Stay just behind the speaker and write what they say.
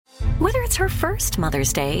Whether it's her first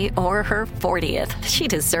Mother's Day or her 40th, she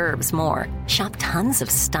deserves more. Shop tons of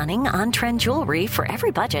stunning on-trend jewelry for every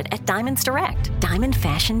budget at Diamonds Direct. Diamond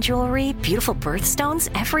fashion jewelry, beautiful birthstones,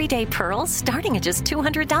 everyday pearls starting at just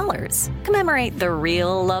 $200. Commemorate the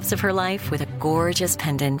real loves of her life with a gorgeous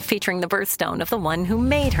pendant featuring the birthstone of the one who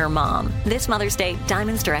made her mom. This Mother's Day,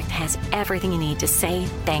 Diamonds Direct has everything you need to say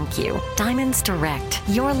thank you. Diamonds Direct.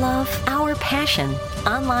 Your love, our passion.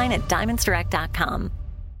 Online at diamondsdirect.com.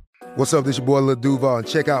 What's up? This your boy Lil Duval, and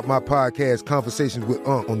check out my podcast, Conversations with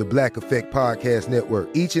Unc, on the Black Effect Podcast Network.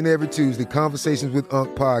 Each and every Tuesday, Conversations with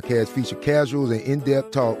Unc podcast feature casual and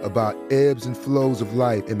in-depth talk about ebbs and flows of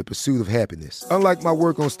life and the pursuit of happiness. Unlike my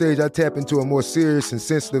work on stage, I tap into a more serious and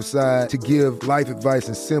sensitive side to give life advice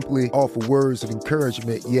and simply offer words of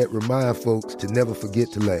encouragement, yet remind folks to never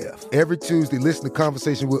forget to laugh. Every Tuesday, listen to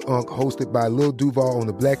Conversations with Unc, hosted by Lil Duval on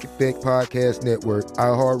the Black Effect Podcast Network,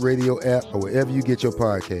 iHeartRadio app, or wherever you get your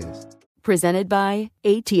podcasts. Presented by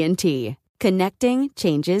AT&T. Connecting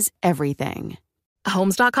changes everything.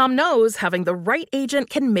 Homes.com knows having the right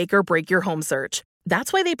agent can make or break your home search.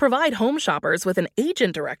 That's why they provide home shoppers with an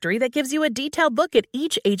agent directory that gives you a detailed look at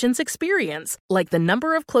each agent's experience, like the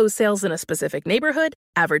number of closed sales in a specific neighborhood,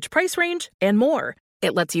 average price range, and more.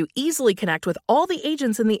 It lets you easily connect with all the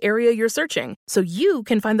agents in the area you're searching, so you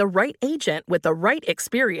can find the right agent with the right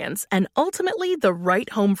experience and ultimately the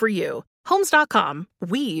right home for you. Homes.com.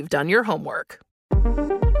 We've done your homework.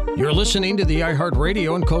 You're listening to the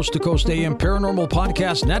iHeartRadio and Coast to Coast AM Paranormal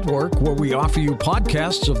Podcast Network, where we offer you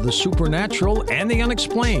podcasts of the supernatural and the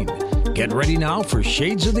unexplained. Get ready now for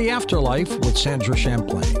Shades of the Afterlife with Sandra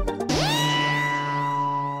Champlain.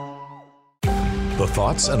 The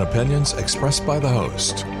thoughts and opinions expressed by the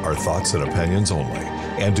host are thoughts and opinions only,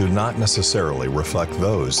 and do not necessarily reflect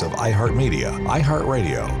those of iHeartMedia,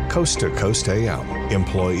 iHeartRadio, Coast to Coast AM,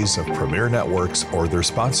 employees of Premier Networks, or their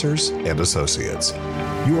sponsors and associates.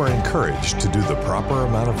 You are encouraged to do the proper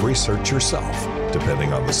amount of research yourself,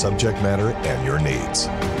 depending on the subject matter and your needs.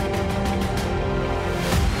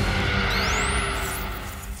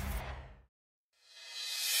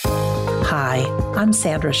 Hi, I'm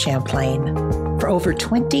Sandra Champlain. For over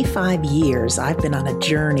 25 years, I've been on a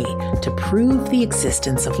journey to prove the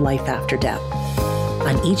existence of life after death.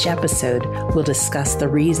 On each episode, we'll discuss the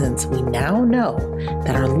reasons we now know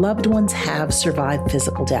that our loved ones have survived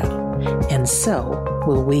physical death, and so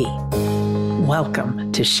will we.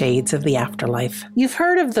 Welcome to Shades of the Afterlife. You've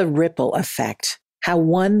heard of the ripple effect, how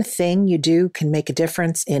one thing you do can make a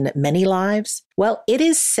difference in many lives? Well, it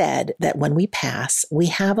is said that when we pass, we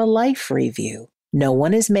have a life review. No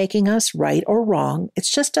one is making us right or wrong.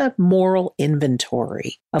 It's just a moral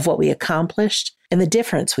inventory of what we accomplished and the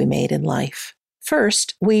difference we made in life.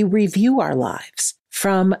 First, we review our lives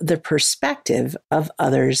from the perspective of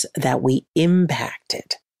others that we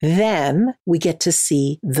impacted. Then we get to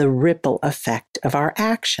see the ripple effect of our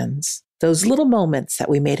actions, those little moments that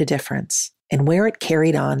we made a difference, and where it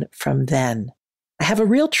carried on from then. I have a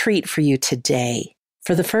real treat for you today.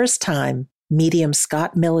 For the first time, medium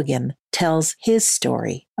Scott Milligan tells his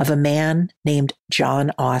story of a man named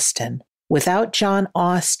John Austin. Without John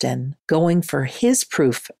Austin going for his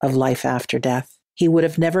proof of life after death, he would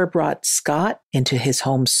have never brought Scott into his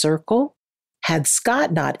home circle. Had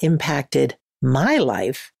Scott not impacted my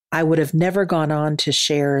life, I would have never gone on to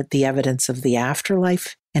share the evidence of the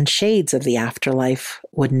afterlife, and Shades of the Afterlife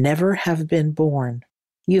would never have been born.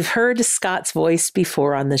 You've heard Scott's voice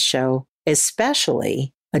before on the show,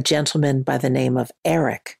 especially a gentleman by the name of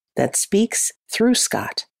Eric that speaks through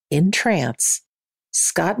Scott in trance.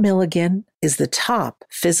 Scott Milligan is the top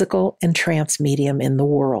physical and trance medium in the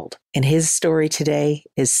world, and his story today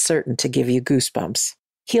is certain to give you goosebumps.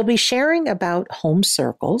 He'll be sharing about home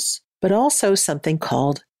circles, but also something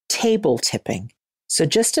called table tipping. So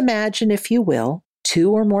just imagine, if you will,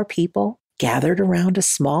 2 or more people gathered around a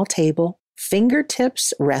small table,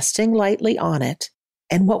 fingertips resting lightly on it,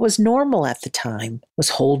 and what was normal at the time was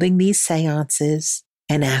holding these seances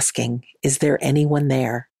and asking, is there anyone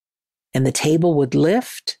there? And the table would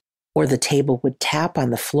lift, or the table would tap on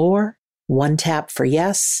the floor. 1 tap for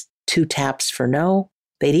yes, 2 taps for no.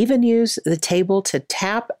 They'd even use the table to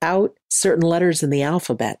tap out certain letters in the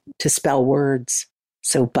alphabet to spell words.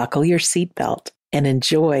 So buckle your seatbelt and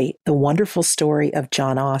enjoy the wonderful story of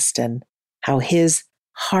John Austin, how his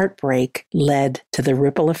heartbreak led to the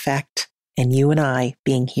ripple effect, and you and I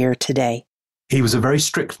being here today. He was a very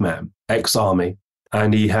strict man, ex-army,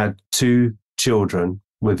 and he had 2 children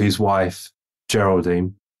with his wife,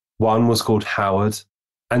 Geraldine. One was called Howard,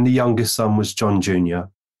 and the youngest son was John Jr.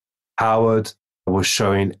 Howard was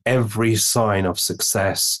showing every sign of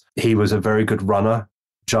success. He was a very good runner,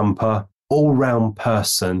 jumper, all-round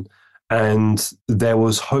person, and there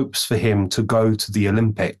was hopes for him to go to the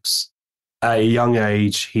Olympics. At a young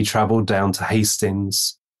age, he travelled down to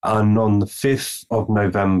Hastings, and on the 5th of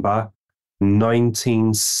November,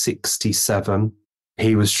 1967,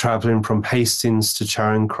 he was travelling from Hastings to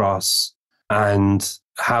Charing Cross, and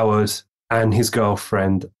Howard and his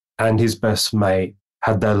girlfriend and his best mate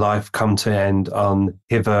had their life come to an end on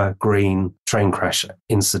Hither Green train crash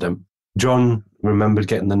incident. John remembered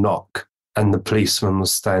getting the knock, and the policeman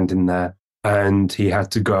was standing there, and he had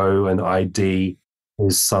to go and ID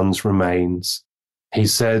his son's remains. He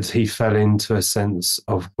said he fell into a sense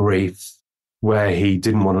of grief where he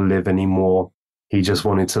didn't want to live anymore. He just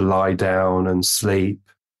wanted to lie down and sleep.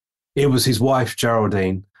 It was his wife,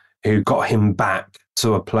 Geraldine, who got him back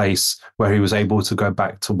to a place where he was able to go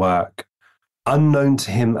back to work. Unknown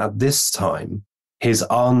to him at this time, his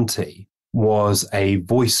auntie was a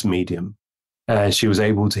voice medium. She was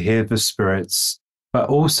able to hear the spirits, but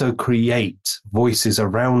also create voices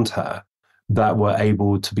around her that were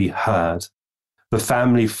able to be heard. The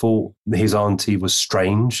family thought his auntie was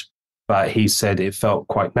strange, but he said it felt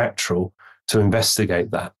quite natural to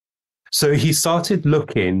investigate that. So he started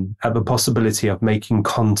looking at the possibility of making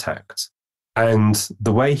contact. And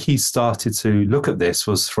the way he started to look at this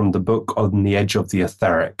was from the book On the Edge of the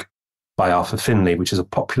Etheric by Arthur Finley, which is a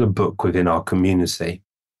popular book within our community.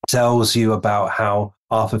 It tells you about how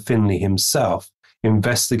Arthur Finley himself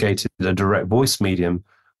investigated a direct voice medium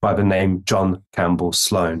by the name John Campbell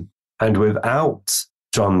Sloan. And without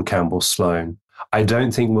John Campbell Sloan, I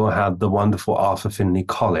don't think we'll have the wonderful Arthur Finley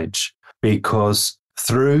College, because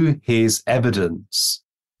through his evidence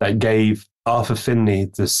that gave Arthur Finley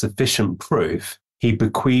the sufficient proof, he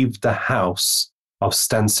bequeathed the house of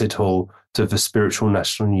Stansted Hall to the Spiritual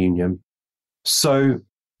National Union. So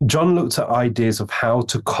John looked at ideas of how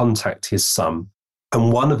to contact his son,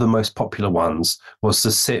 and one of the most popular ones was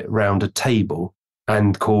to sit round a table,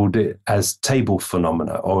 and called it as table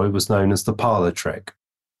phenomena, or it was known as the parlor trick.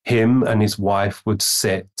 Him and his wife would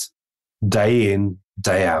sit day in,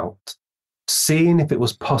 day out, seeing if it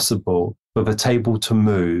was possible for the table to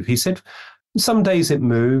move. He said some days it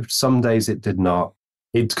moved, some days it did not.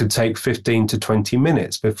 It could take 15 to 20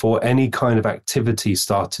 minutes before any kind of activity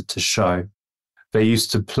started to show. They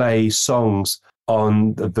used to play songs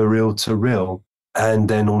on the reel-to-reel, and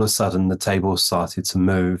then all of a sudden the table started to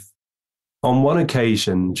move. On one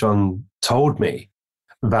occasion, John told me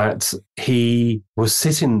that he was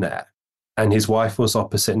sitting there and his wife was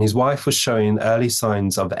opposite, and his wife was showing early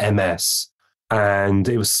signs of MS, and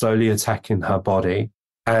it was slowly attacking her body,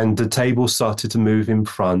 and the table started to move in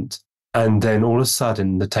front, and then all of a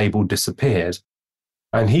sudden the table disappeared.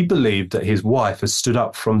 And he believed that his wife had stood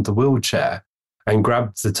up from the wheelchair and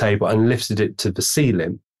grabbed the table and lifted it to the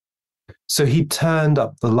ceiling. So he turned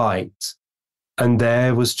up the light, and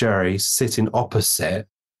there was Jerry sitting opposite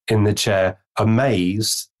in the chair,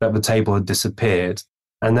 amazed that the table had disappeared.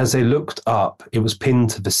 And as they looked up, it was pinned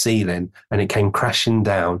to the ceiling, and it came crashing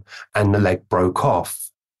down, and the leg broke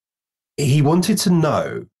off. He wanted to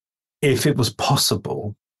know if it was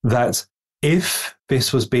possible that if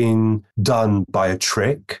this was being done by a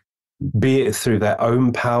trick, be it through their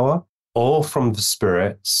own power or from the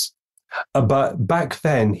spirits. But back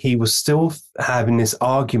then, he was still having this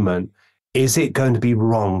argument, is it going to be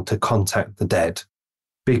wrong to contact the dead?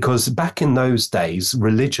 Because back in those days,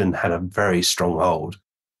 religion had a very strong hold.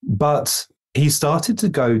 But he started to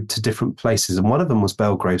go to different places, and one of them was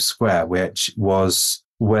Belgrave Square, which was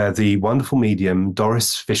where the wonderful medium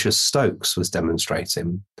Doris Fisher-Stokes was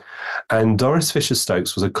demonstrating. And Doris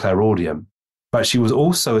Fisher-Stokes was a clairaudient, but she was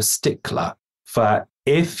also a stickler for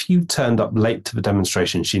if you turned up late to the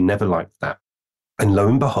demonstration, she never liked that. And lo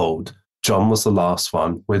and behold, John was the last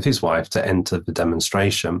one with his wife to enter the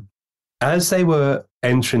demonstration. As they were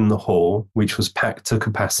entering the hall, which was packed to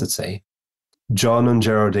capacity, John and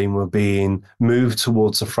Geraldine were being moved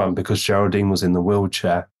towards the front because Geraldine was in the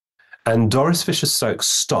wheelchair. And Doris Fisher-Stokes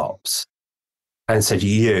stopped and said,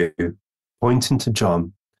 "You," pointing to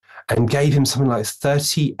John, and gave him something like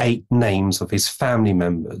 38 names of his family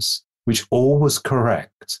members, which all was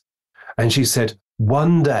correct. And she said,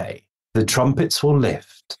 "One day the trumpets will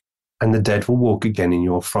lift and the dead will walk again in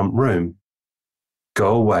your front room.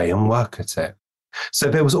 Go away and work at it." So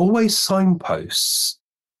there was always signposts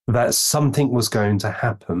that something was going to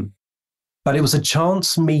happen. But it was a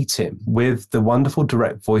chance meeting with the wonderful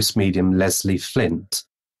direct voice medium, Leslie Flint.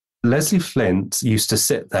 Leslie Flint used to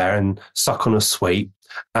sit there and suck on a sweet,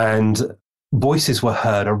 and voices were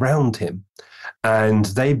heard around him. And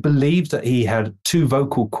they believed that he had 2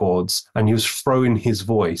 vocal cords and he was throwing his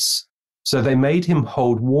voice. So they made him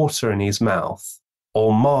hold water in his mouth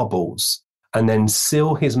or marbles. and then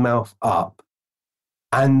seal his mouth up,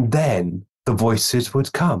 and then the voices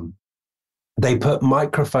would come. They put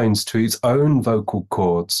microphones to his own vocal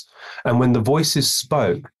cords, and when the voices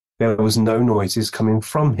spoke, there was no noises coming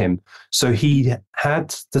from him. So he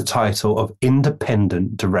had the title of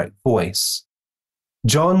Independent Direct Voice.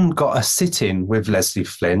 John got a sit-in with Leslie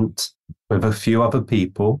Flint, with a few other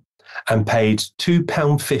people, and paid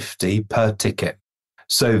 £2.50 per ticket.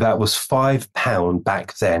 So that was £5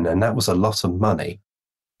 back then, and that was a lot of money.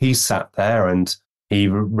 He sat there and he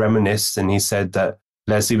reminisced, and he said that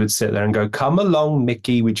Leslie would sit there and go, "Come along,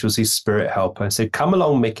 Mickey," which was his spirit helper. I said, "Come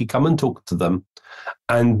along, Mickey, come and talk to them."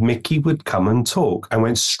 And Mickey would come and talk, and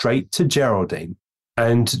went straight to Geraldine.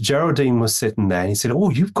 And Geraldine was sitting there, and he said, "Oh,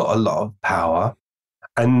 you've got a lot of power."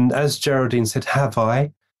 And as Geraldine said, "Have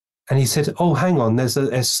I?" And he said, "Oh, hang on,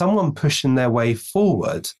 there's someone pushing their way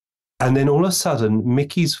forward." And then all of a sudden,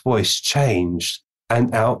 Mickey's voice changed,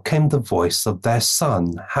 and out came the voice of their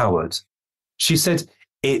son, Howard. She said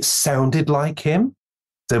it sounded like him.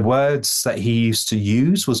 The words that he used to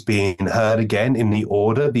use was being heard again in the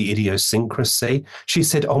order, the idiosyncrasy. She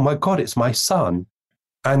said, "Oh my God, it's my son."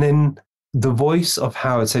 And then the voice of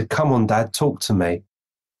Howard said, "Come on, Dad, talk to me."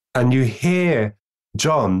 And you hear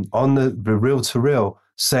John on the reel-to-reel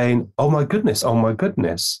saying, "Oh my goodness, oh my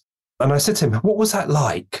goodness." And I said to him, "What was that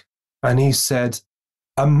like?" And he said,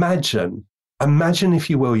 imagine, if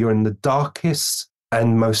you will, you're in the darkest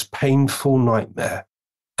and most painful nightmare.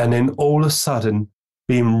 And then all of a sudden,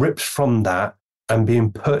 being ripped from that and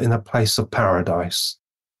being put in a place of paradise.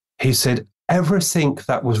 He said, everything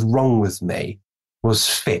that was wrong with me was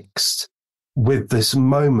fixed with this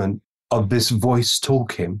moment of this voice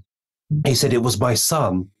talking. He said, it was my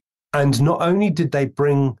son. And not only did they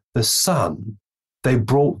bring the son, they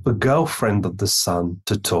brought the girlfriend of the son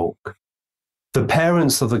to talk. The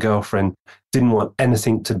parents of the girlfriend didn't want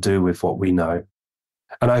anything to do with what we know.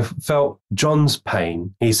 And I felt John's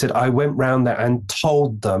pain. He said, I went round there and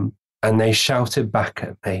told them, and they shouted back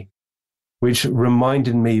at me, which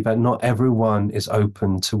reminded me that not everyone is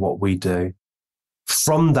open to what we do.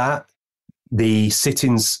 From that, the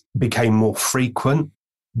sit-ins became more frequent.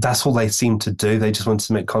 That's all they seemed to do. They just wanted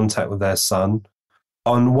to make contact with their son.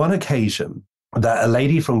 On one occasion, that a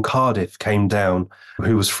lady from Cardiff came down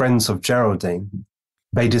who was friends of Geraldine.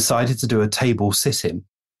 They decided to do a table sit-in.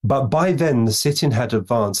 But by then, the sit-in had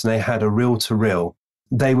advanced and they had a reel-to-reel.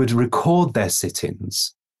 They would record their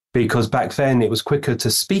sit-ins because back then it was quicker to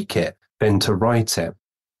speak it than to write it.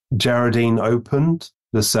 Geraldine opened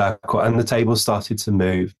the circle and the table started to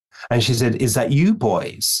move. And she said, "Is that you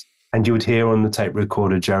boys?" And you would hear on the tape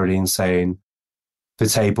recorder Geraldine saying, "The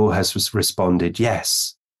table has responded,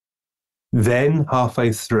 yes." Then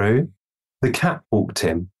halfway through, the cat walked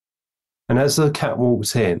in. And as the cat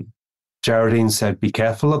walked in, Geraldine said, "Be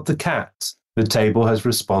careful of the cat. The table has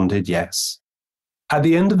responded, yes." At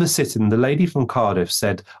the end of the sit-in, the lady from Cardiff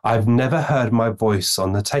said, "I've never heard my voice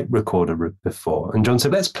on the tape recorder before." And John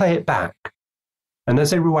said, "Let's play it back." And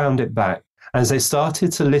as they rewound it back, as they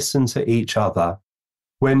started to listen to each other,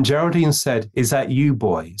 when Geraldine said, "Is that you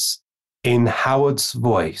boys?" in Howard's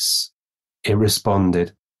voice, it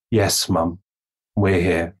responded, "Yes, Mum, we're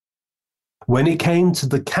here." When it came to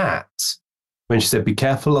the cat, when she said, "Be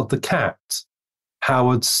careful of the cat,"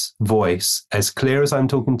 Howard's voice, as clear as I'm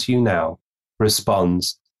talking to you now,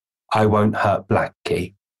 responds, "I won't hurt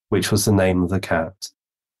Blackie," which was the name of the cat.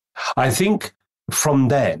 I think from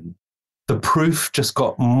then, the proof just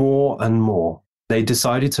got more and more. They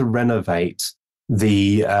decided to renovate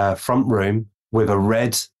the front room with a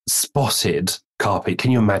red spotted carpet.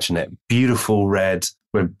 Can you imagine it? Beautiful red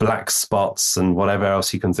with black spots and whatever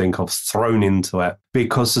else you can think of thrown into it,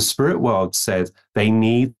 because the spirit world said they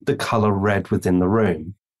need the color red within the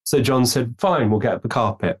room. So John said, "Fine, we'll get the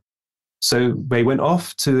carpet." So they went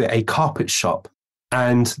off to a carpet shop,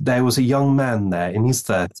 and there was a young man there in his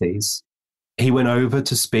 30s. He went over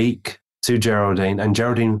to speak to Geraldine, and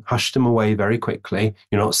Geraldine hushed him away very quickly.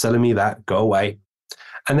 "You're not selling me that, go away."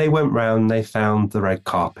 And they went round, they found the red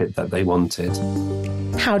carpet that they wanted.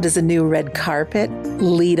 How does a new red carpet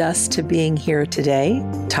lead us to being here today,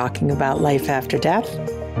 talking about life after death?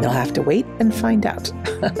 You'll have to wait and find out.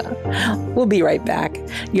 We'll be right back.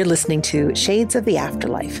 You're listening to Shades of the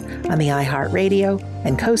Afterlife on the iHeartRadio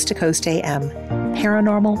and Coast to Coast AM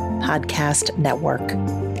Paranormal Podcast Network.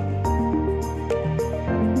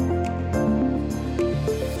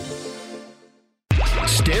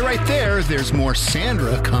 Stay right there. There's more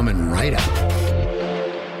Sandra coming right up.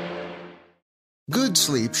 Good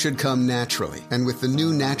sleep should come naturally, and with the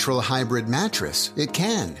new Natural Hybrid mattress, it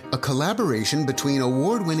can. A collaboration between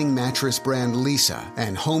award-winning mattress brand Leesa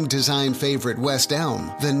and home design favorite West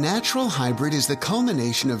Elm, the Natural Hybrid is the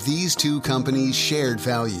culmination of these two companies' shared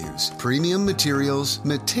values: premium materials,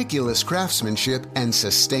 meticulous craftsmanship, and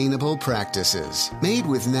sustainable practices. Made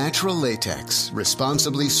with natural latex,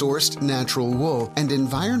 responsibly sourced natural wool, and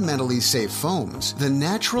environmentally safe foams, the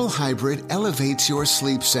Natural Hybrid elevates your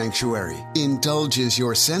sleep sanctuary, indulges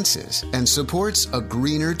your senses, and supports a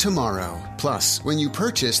greener tomorrow. Plus, when you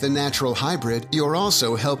purchase the Natural Hybrid, you're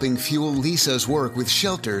also helping fuel Leesa's work with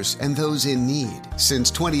shelters and those in need. Since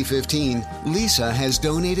 2015, Leesa has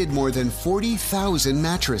donated more than 40,000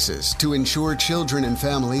 mattresses to ensure children and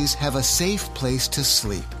families have a safe place to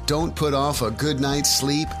sleep. Don't put off a good night's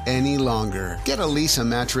sleep any longer. Get a Leesa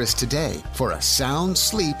mattress today for a sound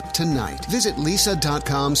sleep tonight. Visit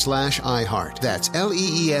leesa.com/iHeart. That's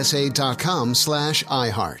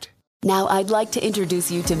LEESA.com/iHeart. Now I'd like to introduce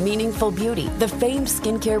you to Meaningful Beauty, the famed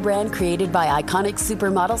skincare brand created by iconic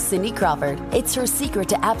supermodel Cindy Crawford. It's her secret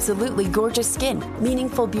to absolutely gorgeous skin.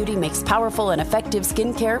 Meaningful Beauty makes powerful and effective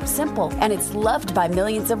skincare simple, and it's loved by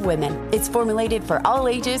millions of women. It's formulated for all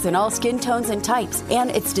ages and all skin tones and types, and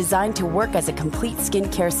it's designed to work as a complete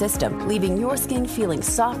skincare system, leaving your skin feeling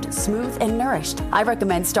soft, smooth, and nourished. I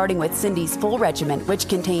recommend starting with Cindy's full regimen, which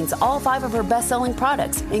contains all 5 of her best-selling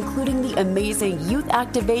products, including the amazing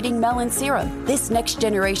youth-activating Melon Serum. This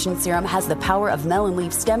next-generation serum has the power of melon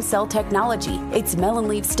leaf stem cell technology. It's melon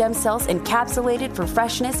leaf stem cells encapsulated for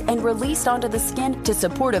freshness and released onto the skin to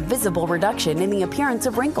support a visible reduction in the appearance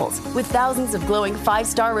of wrinkles. With thousands of glowing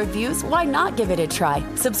 5-star reviews, why not give it a try?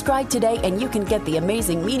 Subscribe today and you can get the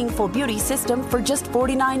amazing Meaningful Beauty system for just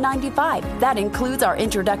 $49.95. That includes our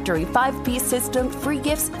introductory 5-piece system, free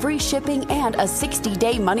gifts, free shipping, and a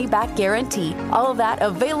 60-day money-back guarantee. All of that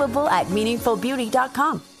available at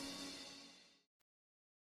meaningfulbeauty.com.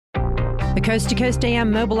 The Coast to Coast AM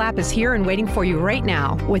mobile app is here and waiting for you right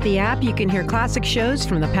now. With the app, you can hear classic shows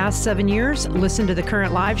from the past 7 years, listen to the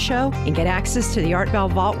current live show, and get access to the Art Bell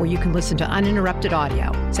Vault where you can listen to uninterrupted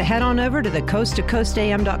audio. So head on over to the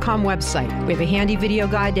coasttocoastam.com website. We have a handy video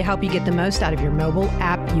guide to help you get the most out of your mobile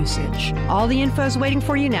app usage. All the info is waiting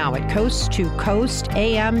for you now at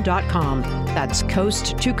coasttocoastam.com. That's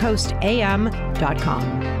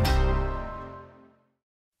coasttocoastam.com.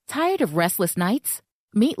 Tired of restless nights?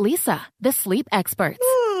 Meet Leesa, the sleep experts.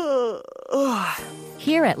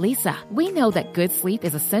 Here at Leesa, we know that good sleep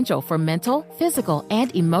is essential for mental, physical,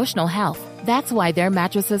 and emotional health. That's why their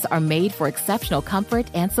mattresses are made for exceptional comfort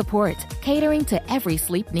and support, catering to every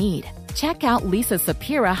sleep need. Check out Leesa's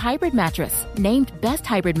Sapira Hybrid Mattress, named Best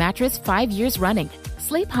Hybrid Mattress 5 years running.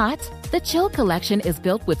 Sleep hot? The Chill Collection is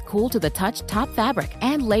built with cool-to-the-touch top fabric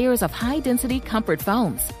and layers of high-density comfort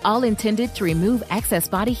foams, all intended to remove excess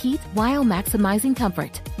body heat while maximizing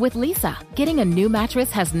comfort. With Leesa, getting a new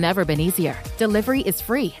mattress has never been easier. Delivery is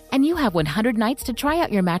free, and you have 100 nights to try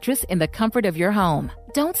out your mattress in the comfort of your home.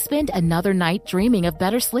 Don't spend another night dreaming of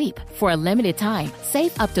better sleep. For a limited time,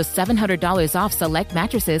 save up to $700 off select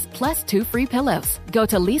mattresses plus 2 free pillows. Go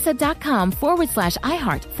to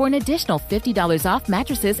leesa.com/iHeart for an additional $50 off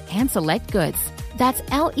mattresses and select goods. That's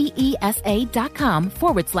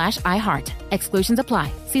LEESA.com/iHeart. Exclusions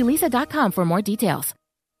apply. See leesa.com for more details.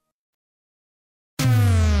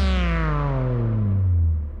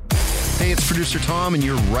 Hey, it's producer Tom, and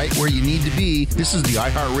you're right where you need to be. This is the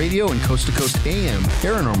iHeartRadio and Coast to Coast AM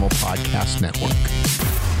Paranormal Podcast Network.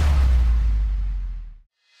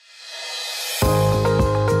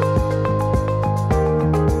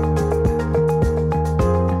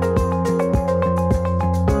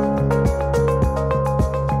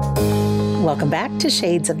 Welcome back to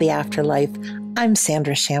Shades of the Afterlife. I'm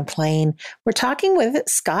Sandra Champlain. We're talking with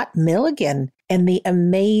Scott Milligan and the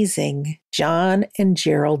amazing John and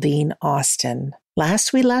Geraldine Austin.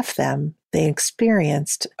 Last we left them, they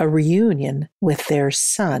experienced a reunion with their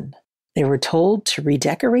son. They were told to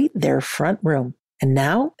redecorate their front room, and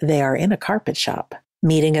now they are in a carpet shop,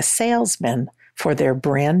 meeting a salesman for their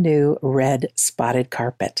brand new red spotted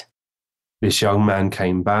carpet. This young man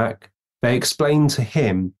came back. They explained to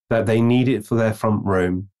him that they need it for their front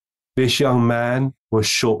room. This young man was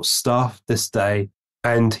short-staffed this day,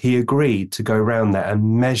 and he agreed to go round there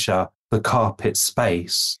and measure the carpet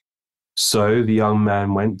space. So the young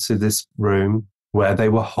man went to this room where they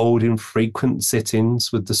were holding frequent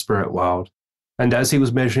sittings with the spirit world. And as he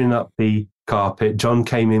was measuring up the carpet, John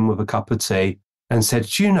came in with a cup of tea and said,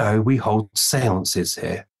 "Do you know, we hold seances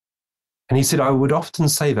here?" And he said, "I would often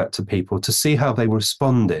say that to people to see how they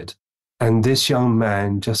responded." And this young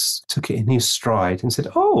man just took it in his stride and said,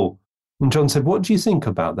 "Oh, And John said, what do you think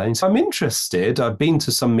about that? He said, I'm interested. I've been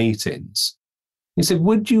to some meetings. He said,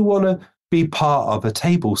 would you want to be part of a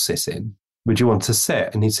table sitting? Would you want to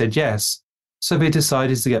sit? And he said, yes. So they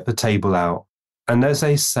decided to get the table out. And as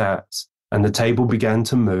they sat and the table began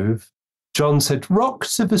to move, John said, rock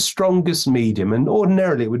to the strongest medium. And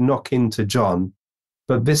ordinarily it would knock into John.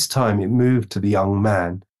 But this time it moved to the young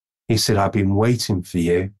man. He said, I've been waiting for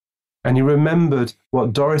you. And he remembered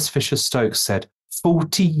what Doris Fisher Stokes said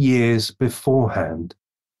 40 years beforehand.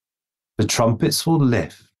 The trumpets will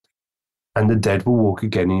lift and the dead will walk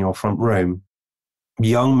again in your front room. The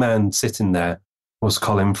young man sitting there was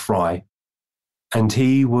Colin Fry, and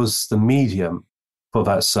he was the medium for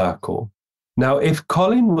that circle. Now, if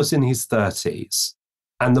Colin was in his 30s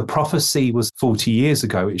and the prophecy was 40 years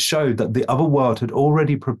ago, it showed that the other world had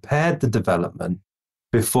already prepared the development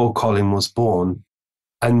before Colin was born.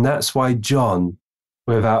 And that's why John,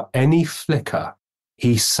 without any flicker,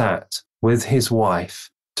 he sat with his wife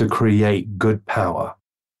to create good power.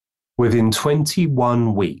 Within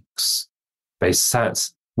 21 weeks, they sat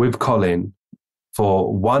with Colin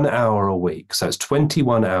for 1 hour a week. So it's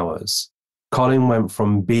 21 hours. Colin went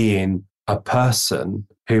from being a person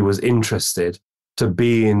who was interested to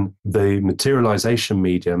being the materialization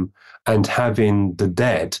medium and having the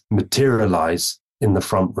dead materialize in the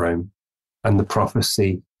front room. And the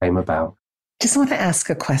prophecy came about. Just want to ask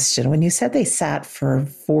a question. When you said they sat for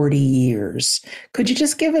 40 years, could you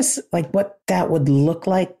just give us like what that would look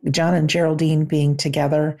like, John and Geraldine being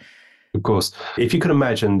together? Of course. If you could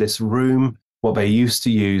imagine this room, what they used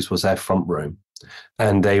to use was their front room.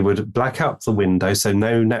 And they would black out the window so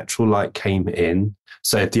no natural light came in.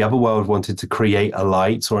 So if the other world wanted to create a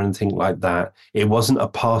light or anything like that, it wasn't a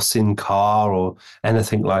passing car or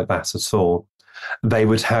anything like that at all. They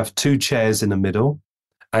would have 2 chairs in the middle.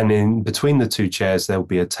 And in between the 2 chairs, there will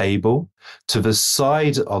be a table. To the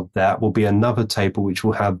side of that will be another table, which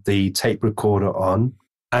will have the tape recorder on.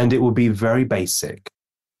 And it will be very basic.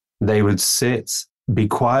 They would sit, be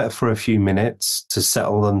quiet for a few minutes to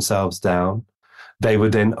settle themselves down. They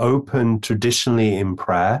would then open traditionally in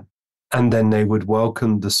prayer, and then they would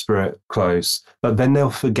welcome the spirit close. But then they'll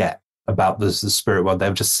forget about the spirit world.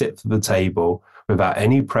 They'll just sit for the table without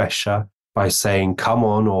any pressure by saying, come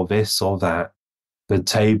on, or this or that. The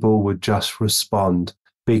table would just respond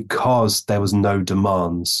because there was no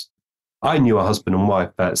demands. I knew a husband and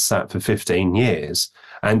wife that sat for 15 years,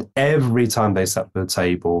 and every time they sat at the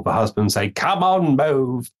table, the husband would say, come on,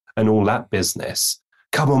 move, and all that business.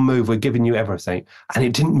 Come on, move, we're giving you everything. And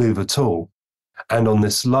it didn't move at all. And on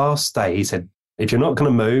this last day, he said, if you're not going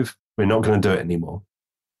to move, we're not going to do it anymore.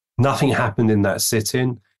 Nothing happened in that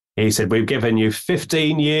sitting. He said, we've given you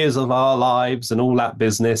 15 years of our lives and all that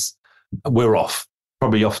business. We're off.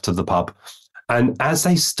 Probably off to the pub. And as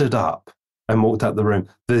they stood up and walked out the room,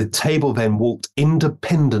 the table then walked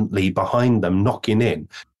independently behind them, knocking in.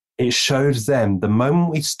 It showed them the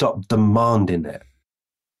moment we stop demanding it,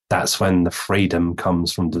 that's when the freedom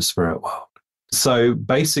comes from the spirit world. So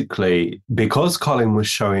basically, because Colin was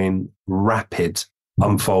showing rapid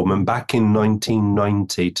unfoldment back in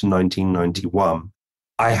 1990 to 1991,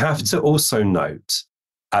 I have to also note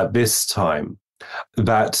at this time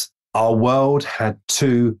that our world had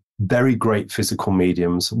 2 very great physical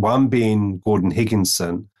mediums, one being Gordon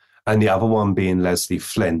Higginson and the other one being Leslie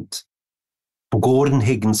Flint. Gordon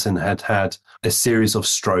Higginson had had a series of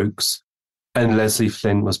strokes and Leslie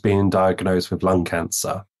Flint was being diagnosed with lung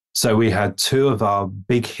cancer. So we had 2 of our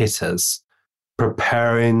big hitters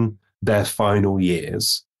preparing their final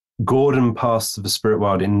years. Gordon passed to the spirit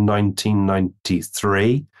world in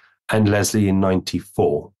 1993 and Leslie in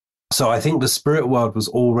 94. So I think the spirit world was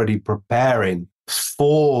already preparing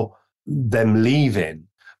for them leaving,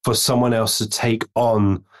 for someone else to take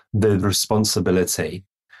on the responsibility.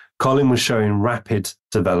 Colin was showing rapid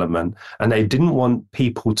development, and they didn't want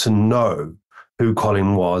people to know who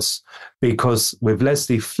Colin was, because with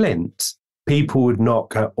Leslie Flint, people would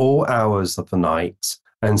knock at all hours of the night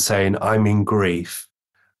and saying, I'm in grief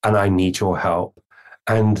and I need your help.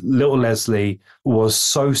 And little Leslie was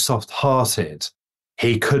so soft-hearted,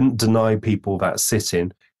 he couldn't deny people that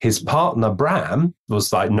sitting. His partner, Bram,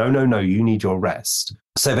 was like, no, you need your rest.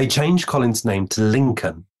 So they changed Colin's name to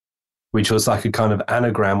Lincoln, which was like a kind of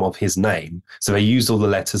anagram of his name. So they used all the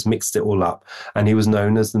letters, mixed it all up, and he was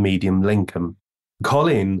known as the medium Lincoln.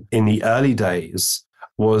 Colin, in the early days,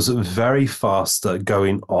 was very fast at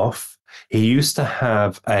going off. He used to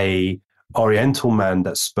have a Oriental man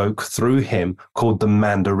that spoke through him called the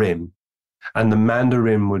Mandarin. And the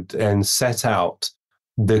Mandarin would then set out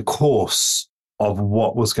the course of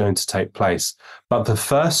what was going to take place. But the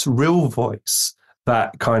first real voice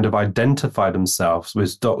that kind of identified themselves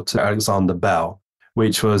was Dr. Alexander Bell,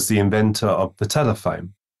 which was the inventor of the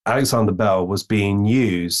telephone. Alexander Bell was being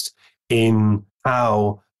used in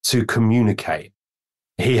how to communicate.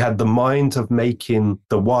 He had the mind of making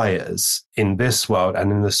the wires in this world,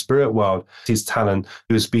 and in the spirit world, his talent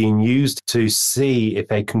was being used to see if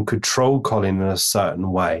they can control Colin in a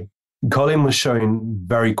certain way. Colin was showing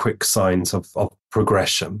very quick signs of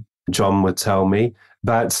progression. John would tell me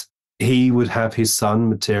that he would have his son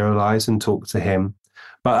materialize and talk to him.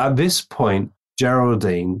 But at this point,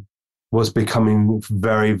 Geraldine was becoming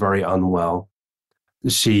very, very unwell.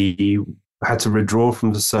 She had to withdraw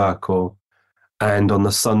from the circle. And on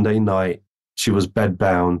the Sunday night, she was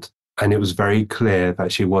bedbound, and it was very clear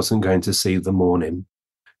that she wasn't going to see the morning.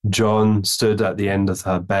 John stood at the end of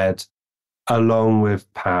her bed, along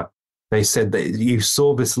with Pat. They said that you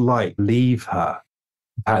saw this light leave her.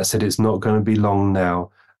 Pat said, it's not going to be long now.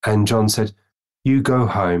 And John said, you go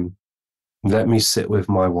home. Let me sit with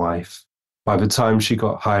my wife. By the time she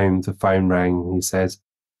got home, the phone rang. He said,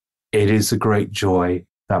 it is a great joy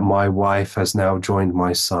that my wife has now joined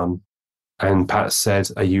my son. And Pat said,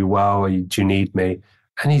 are you well? Do you need me?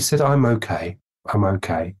 And he said, I'm okay. I'm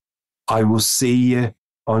okay. I will see you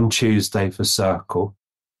on Tuesday for circle.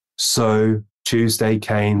 So Tuesday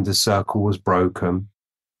came, the circle was broken.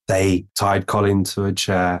 They tied Colin to a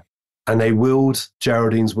chair and they wheeled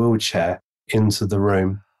Geraldine's wheelchair into the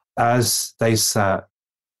room. As they sat,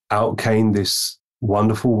 out came this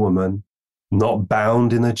wonderful woman, not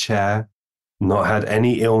bound in a chair, not had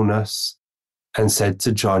any illness, and said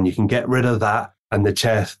to John, you can get rid of that. And the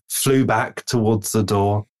chair flew back towards the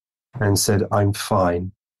door and said, I'm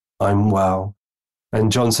fine. I'm well.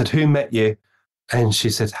 And John said, who met you? And she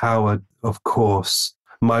said, Howard, of course.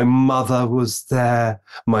 My mother was there.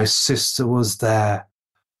 My sister was there.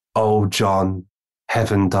 Oh, John,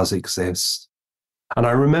 heaven does exist. And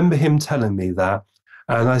I remember him telling me that.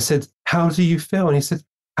 And I said, how do you feel? And he said,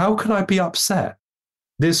 how can I be upset?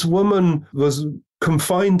 This woman was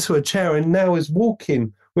confined to a chair and now is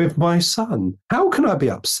walking with my son. How can I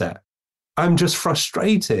be upset? I'm just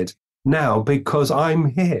frustrated now because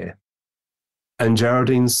I'm here. And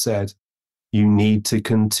Geraldine said, you need to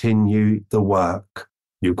continue the work.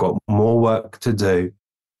 You've got more work to do.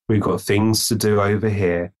 We've got things to do over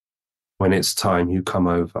here. When it's time, you come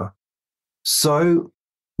over. So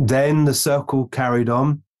then the circle carried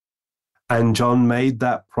on, and John made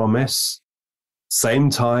that promise. Same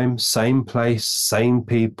time, same place, same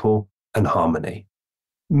people, and harmony.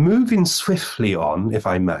 Moving swiftly on, if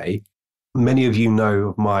I may, many of you know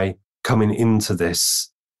of my coming into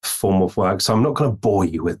this form of work, so I'm not going to bore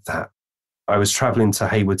you with that. I was traveling to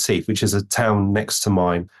Haywards Heath, which is a town next to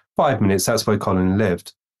mine. 5 minutes, that's where Colin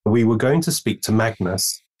lived. We were going to speak to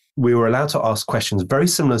Magnus. We were allowed to ask questions very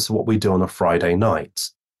similar to what we do on a Friday night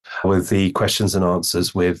with the questions and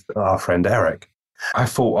answers with our friend Eric. I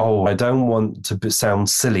thought, I don't want to sound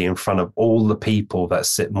silly in front of all the people that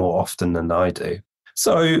sit more often than I do.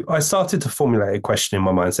 So I started to formulate a question in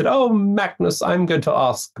my mind. I said, Magnus, I'm going to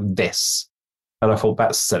ask this. And I thought,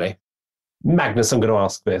 that's silly. Magnus, I'm going to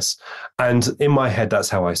ask this. And in my head, that's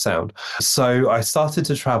how I sound. So I started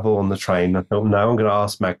to travel on the train. I thought, no, I'm going to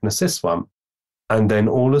ask Magnus this one. And then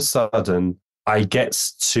all of a sudden, I get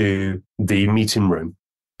to the meeting room.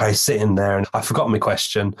 I sit in there and I forgot my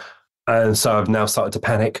question. And so I've now started to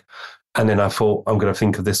panic. And then I thought, I'm going to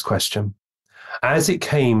think of this question. As it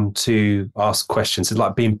came to ask questions, it's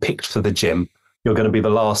like being picked for the gym. You're going to be the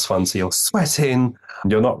last one. So you're sweating.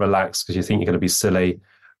 You're not relaxed because you think you're going to be silly.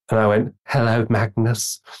 And I went, hello,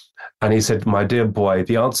 Magnus. And he said, my dear boy,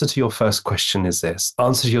 the answer to your first question is this.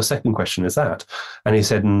 Answer to your second question is that. And he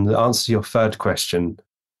said, and the answer to your third question,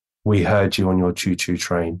 we heard you on your choo-choo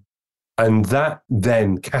train. And that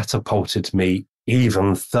then catapulted me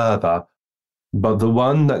even further. But the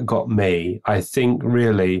one that got me, I think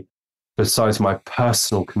really, besides my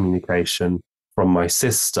personal communication from my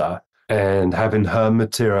sister and having her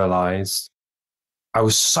materialized, I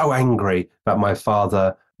was so angry that my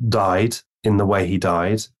father died in the way he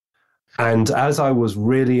died. And as I was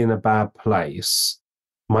really in a bad place,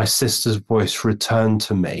 my sister's voice returned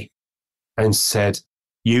to me and said,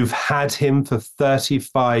 you've had him for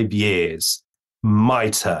 35 years, my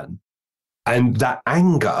turn. And that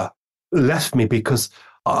anger left me because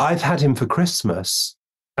I've had him for Christmas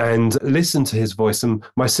and listened to his voice. And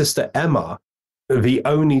my sister Emma, the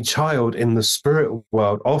only child in the spirit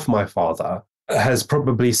world of my father, has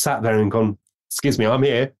probably sat there and gone, excuse me, I'm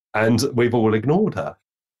here. And we've all ignored her.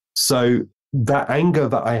 So that anger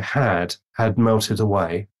that I had melted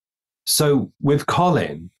away. So with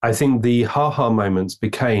Colin, I think the ha-ha moments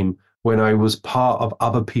became when I was part of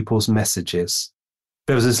other people's messages.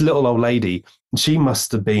 There was this little old lady, and she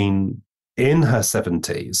must have been in her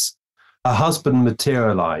 70s. Her husband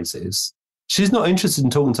materializes. She's not interested in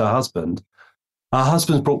talking to her husband. Her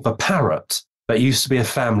husband's brought the parrot that used to be a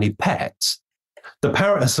family pet. The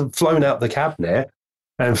parrot has flown out the cabinet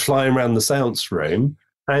and flying around the seance room.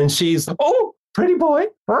 And she's, oh, pretty boy,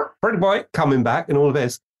 coming back and all of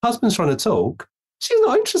this. Husband's trying to talk. She's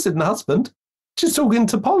not interested in the husband. She's talking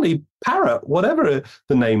to Polly, parrot, whatever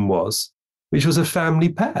the name was, which was a family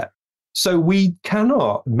pet. So we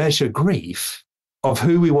cannot measure grief of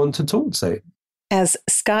who we want to talk to. As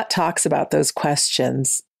Scott talks about those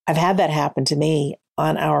questions, I've had that happen to me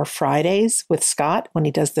on our Fridays with Scott when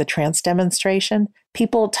he does the trance demonstration.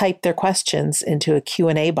 People type their questions into a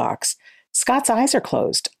Q&A box. Scott's eyes are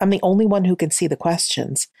closed. I'm the only one who can see the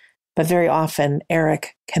questions. But very often,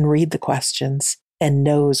 Eric can read the questions and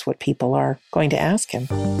knows what people are going to ask him.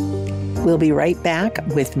 We'll be right back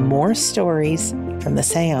with more stories from the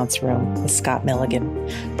Seance Room with Scott Milligan.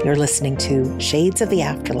 You're listening to Shades of the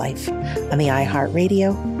Afterlife on the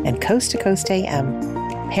iHeartRadio and Coast to Coast AM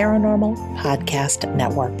Paranormal Podcast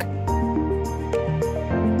Network.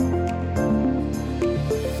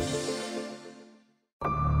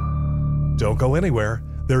 Don't go anywhere.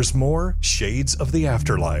 There's more Shades of the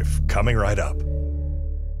Afterlife coming right up.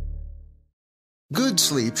 Good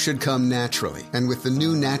sleep should come naturally, and with the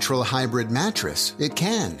new Natural Hybrid mattress, it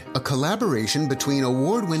can. A collaboration between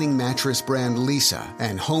award-winning mattress brand Leesa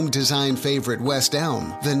and home design favorite West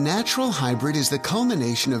Elm, the Natural Hybrid is the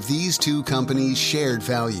culmination of these two companies' shared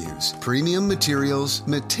values: premium materials,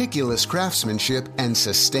 meticulous craftsmanship, and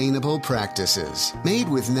sustainable practices. Made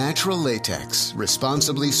with natural latex,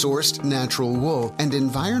 responsibly sourced natural wool, and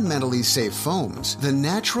environmentally safe foams, the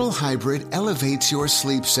Natural Hybrid elevates your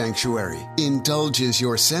sleep sanctuary, indulges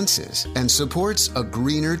your senses, and supports a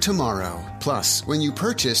greener tomorrow. Plus, when you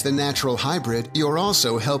purchase the Natural Hybrid, you're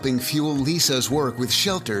also helping fuel Leesa's work with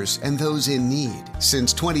shelters and those in need.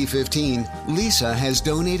 Since 2015, Leesa has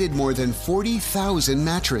donated more than 40,000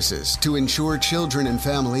 mattresses to ensure children and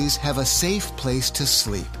families have a safe place to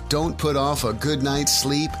sleep. Don't put off a good night's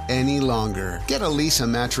sleep any longer. Get a Leesa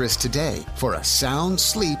mattress today for a sound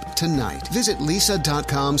sleep tonight. Visit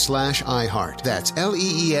leesa.com/iHeart. That's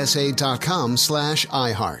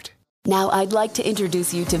LEESA.com/iHeart. Now I'd like to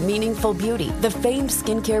introduce you to Meaningful Beauty, the famed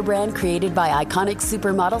skincare brand created by iconic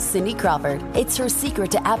supermodel Cindy Crawford. It's her secret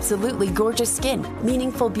to absolutely gorgeous skin.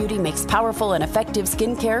 Meaningful Beauty makes powerful and effective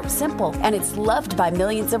skincare simple, and it's loved by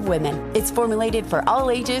millions of women. It's formulated for all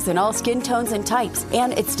ages and all skin tones and types,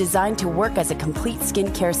 and it's designed to work as a complete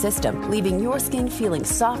skincare system, leaving your skin feeling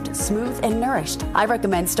soft, smooth, and nourished. I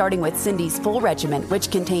recommend starting with Cindy's full regimen, which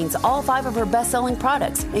contains all 5 of her best-selling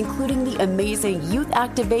products, including the amazing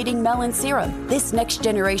youth-activating Melon Serum. This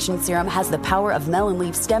next-generation serum has the power of melon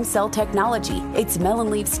leaf stem cell technology. It's melon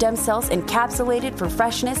leaf stem cells encapsulated for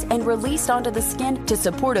freshness and released onto the skin to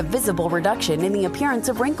support a visible reduction in the appearance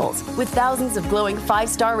of wrinkles. With thousands of glowing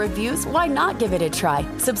 5-star reviews, why not give it a try?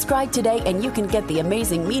 Subscribe today and you can get the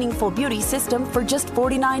amazing Meaningful Beauty system for just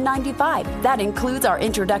 $49.95. That includes our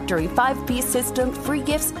introductory 5-piece system, free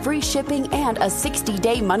gifts, free shipping, and a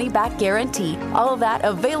 60-day money-back guarantee. All of that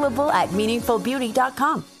available at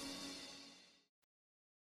meaningfulbeauty.com.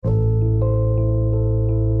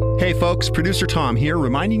 Hey folks, producer Tom here,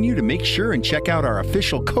 reminding you to make sure and check out our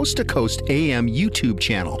official Coast to Coast AM YouTube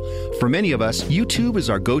channel. For many of us, YouTube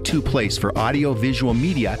is our go-to place for audio-visual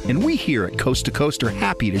media, and we here at Coast to Coast are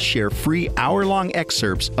happy to share free hour-long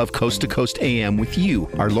excerpts of Coast to Coast AM with you,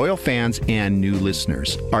 our loyal fans and new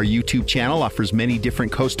listeners. Our YouTube channel offers many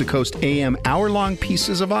different Coast to Coast AM hour-long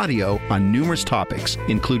pieces of audio on numerous topics,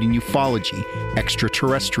 including ufology,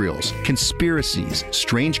 extraterrestrials, conspiracies,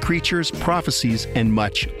 strange creatures, prophecies, and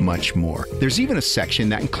much more. There's even a section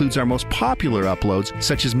that includes our most popular uploads,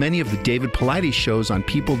 such as many of the David Paulides shows on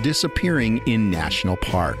people disappearing in national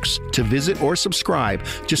parks. To visit or subscribe,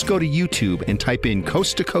 just go to YouTube and type in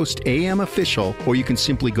Coast to Coast AM Official, or you can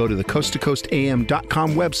simply go to the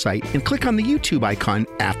coasttocoastam.com website and click on the YouTube icon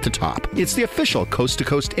at the top. It's the official Coast to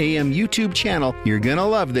Coast AM YouTube channel. You're gonna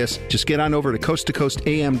love this. Just get on over to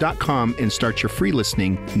coasttocoastam.com and start your free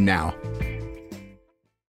listening now.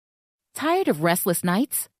 Tired of restless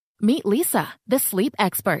nights? Meet Leesa, the sleep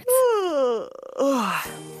experts.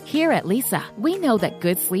 Here at Leesa, we know that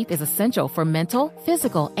good sleep is essential for mental,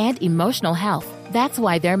 physical, and emotional health. That's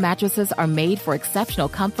why their mattresses are made for exceptional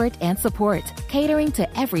comfort and support, catering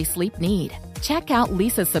to every sleep need. Check out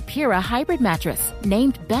Leesa's Sapira Hybrid Mattress,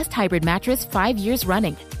 named Best Hybrid Mattress 5 years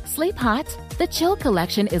running. Sleep hot? The Chill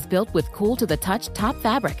Collection is built with cool-to-the-touch top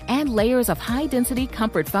fabric and layers of high-density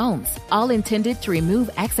comfort foams, all intended to remove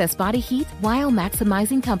excess body heat while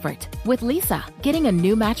maximizing comfort. With Leesa, getting a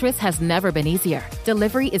new mattress has never been easier.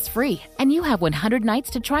 Delivery is free, and you have 100 nights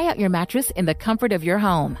to try out your mattress in the comfort of your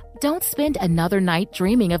home. Don't spend another night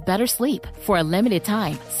dreaming of better sleep. For a limited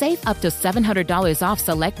time, save up to $700 off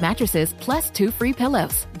select mattresses plus 2 free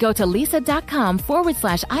pillows. Go to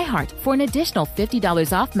leesa.com/iHeart for an additional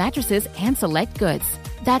 $50 off mattresses and select goods.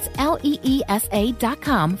 That's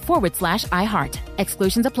LEESA.com/iHeart.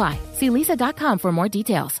 Exclusions apply. See leesa.com for more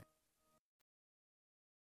details.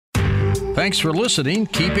 Thanks for listening.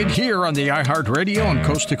 Keep it here on the iHeartRadio and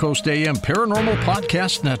Coast to Coast AM Paranormal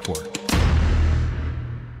Podcast Network.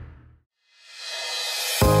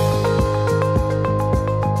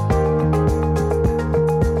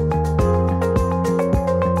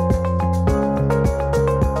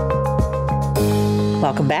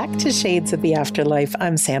 Welcome back to Shades of the Afterlife.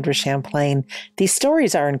 I'm Sandra Champlain. These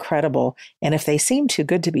stories are incredible, and if they seem too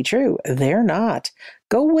good to be true, they're not.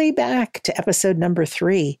 Go way back to episode number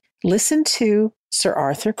 3. Listen to Sir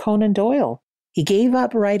Arthur Conan Doyle. He gave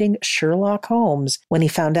up writing Sherlock Holmes when he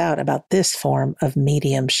found out about this form of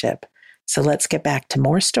mediumship. So let's get back to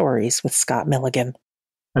more stories with Scott Milligan.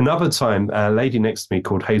 Another time, a lady next to me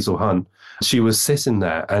called Hazel Hunt, she was sitting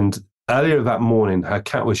there, and earlier that morning, her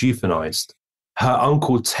cat was euthanized. Her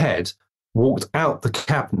uncle Ted walked out the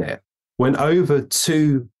cabinet, went over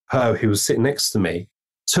to her who was sitting next to me,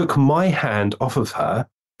 took my hand off of her,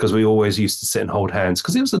 because we always used to sit and hold hands,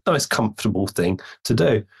 because it was a nice, comfortable thing to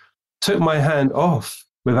do. Took my hand off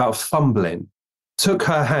without fumbling, took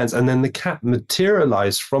her hands, and then the cat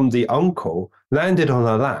materialized from the uncle, landed on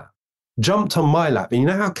her lap, jumped on my lap. And you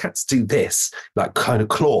know how cats do this, like kind of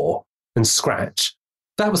claw and scratch?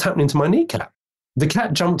 That was happening to my kneecap. The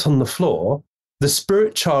cat jumped on the floor. The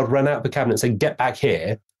spirit child ran out of the cabinet and said, "Get back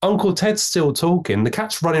here." Uncle Ted's still talking. The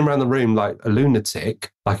cat's running around the room like a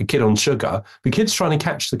lunatic, like a kid on sugar. The kid's trying to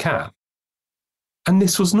catch the cat. And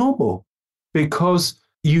this was normal because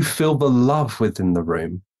you feel the love within the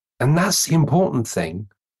room. And that's the important thing.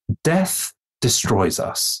 Death destroys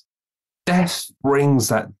us. Death brings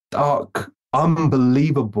that dark,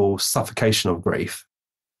 unbelievable suffocation of grief.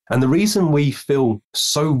 And the reason we feel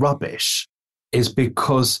so rubbish is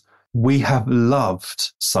because we have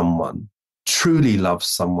loved someone, truly loved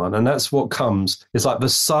someone. And that's what comes. It's like the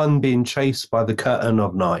sun being chased by the curtain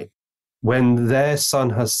of night. When their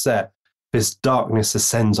sun has set, this darkness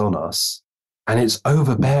ascends on us and it's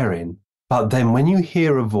overbearing. But then when you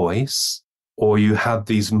hear a voice or you have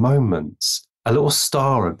these moments, a little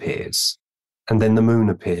star appears and then the moon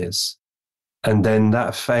appears and then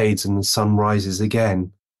that fades and the sun rises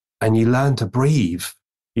again and you learn to breathe.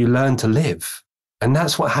 You learn to live. And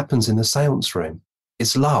that's what happens in the seance room.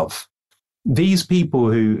 It's love. These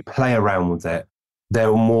people who play around with it,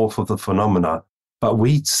 they're more for the phenomena, but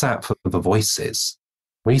we sat for the voices.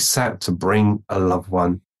 We sat to bring a loved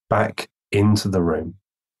one back into the room.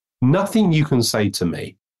 Nothing you can say to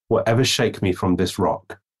me will ever shake me from this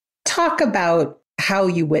rock. Talk about how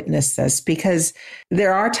you witness this, because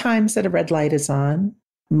there are times that a red light is on.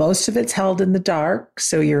 Most of it's held in the dark,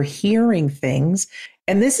 so you're hearing things.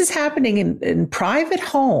 And this is happening in private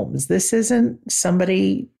homes. This isn't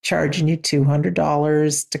somebody charging you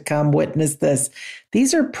 $200 to come witness this.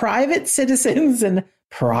 These are private citizens and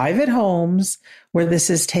private homes where this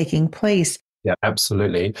is taking place. Yeah,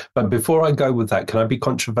 absolutely. But before I go with that, can I be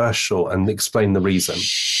controversial and explain the reason?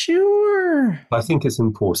 Sure. I think it's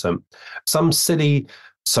important. Some silly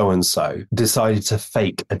so-and-so decided to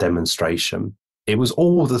fake a demonstration. It was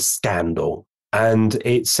all the scandal. And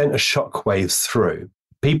it sent a shockwave through.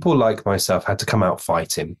 People like myself had to come out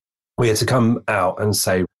fighting. We had to come out and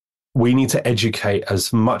say, we need to educate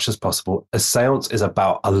as much as possible. A seance is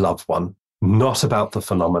about a loved one, not about the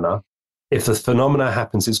phenomena. If the phenomena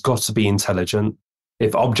happens, it's got to be intelligent.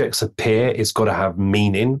 If objects appear, it's got to have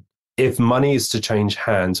meaning. If money is to change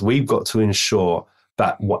hands, we've got to ensure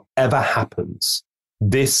that whatever happens,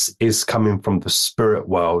 this is coming from the spirit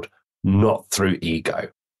world, not through ego.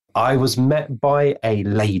 I was met by a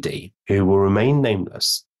lady who will remain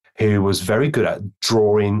nameless, who was very good at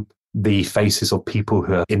drawing the faces of people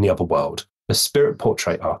who are in the other world, a spirit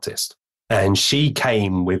portrait artist. And she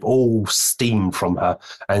came with all steam from her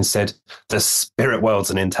and said, the spirit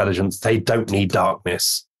world's an intelligence. They don't need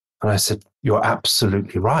darkness. And I said, you're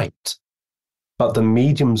absolutely right. But the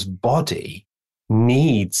medium's body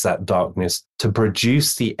needs that darkness to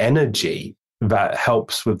produce the energy that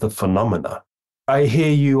helps with the phenomena. I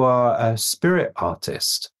hear you are a spirit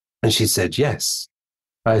artist. And she said, yes.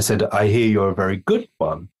 I said, I hear you're a very good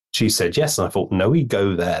one. She said, yes. And I thought, no, we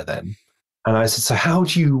go there then. And I said, so how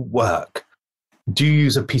do you work? Do you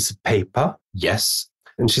use a piece of paper? Yes.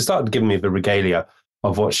 And she started giving me the regalia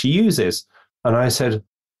of what she uses. And I said,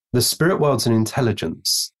 the spirit world's an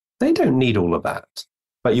intelligence. They don't need all of that.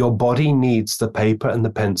 But your body needs the paper and the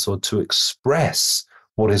pencil to express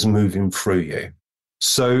what is moving through you.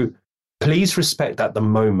 So please respect at the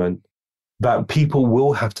moment that people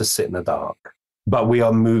will have to sit in the dark, but we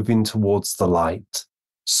are moving towards the light.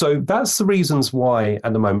 So that's the reasons why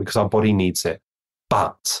at the moment, because our body needs it.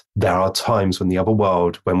 But there are times when the other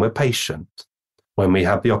world, when we're patient, when we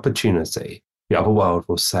have the opportunity, the other world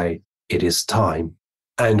will say, it is time.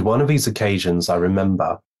 And one of these occasions, I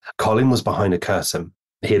remember, Colin was behind a curtain.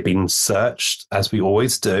 He had been searched, as we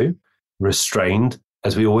always do, restrained,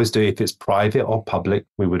 as we always do. If it's private or public,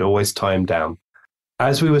 we would always tie him down.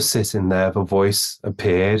 As we were sitting there, the voice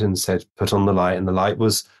appeared and said, put on the light. And the light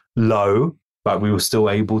was low, but we were still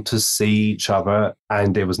able to see each other.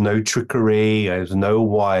 And there was no trickery. There was no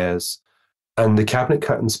wires. And the cabinet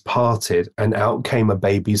curtains parted and out came a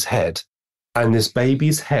baby's head. And this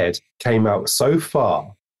baby's head came out so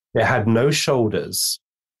far. It had no shoulders,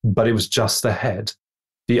 but it was just the head.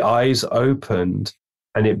 The eyes opened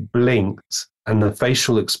and it blinked and the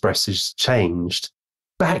facial expressions changed.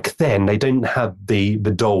 Back then, they didn't have the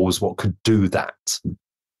dolls what could do that.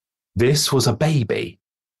 This was a baby.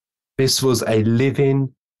 This was a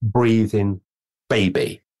living, breathing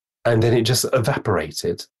baby. And then it just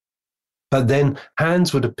evaporated. But then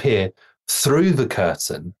hands would appear through the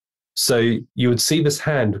curtain. So you would see this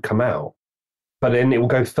hand come out, but then it will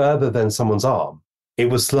go further than someone's arm. It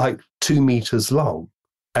was like 2 meters long,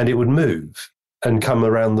 and it would move and come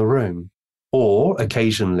around the room. Or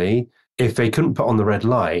occasionally, if they couldn't put on the red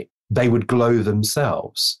light, they would glow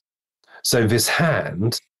themselves. So this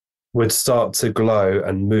hand would start to glow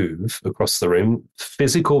and move across the room,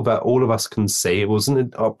 physical that all of us can see. It wasn't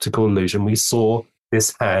an optical illusion. We saw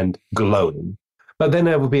this hand glowing. But then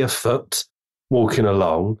there would be a foot walking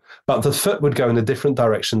along, but the foot would go in a different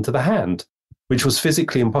direction to the hand, which was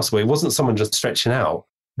physically impossible. It wasn't someone just stretching out.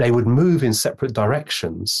 They would move in separate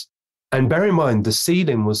directions. And bear in mind, the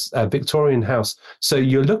ceiling was a Victorian house. So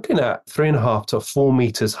you're looking at 3.5 to 4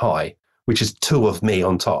 meters high, which is 2 of me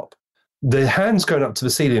on top. The hand's going up to the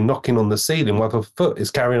ceiling, knocking on the ceiling, while the foot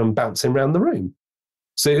is carrying on bouncing around the room.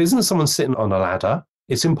 So it isn't someone sitting on a ladder.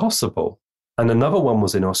 It's impossible. And another one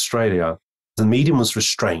was in Australia. The medium was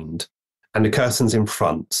restrained and the curtains in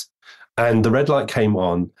front. And the red light came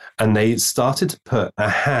on and they started to put a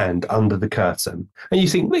hand under the curtain. And you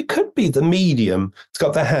think, well, it could be the medium. It's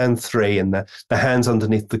got the hand 3 and the hands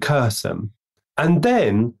underneath the curtain. And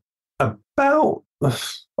then about,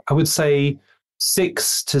 I would say,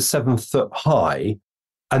 6 to 7 foot high,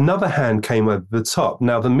 another hand came over the top.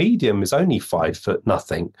 Now, the medium is only 5 foot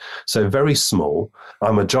nothing, so very small.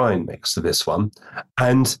 I'm a giant next to this one.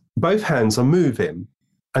 And both hands are moving.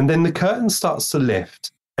 And then the curtain starts to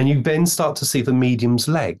lift, and you then start to see the medium's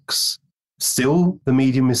legs. Still, the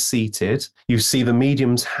medium is seated. You see the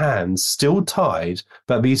medium's hands still tied,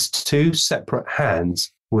 but these 2 separate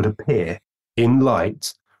hands would appear in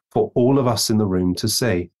light for all of us in the room to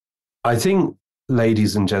see. I think,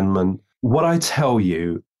 ladies and gentlemen, what I tell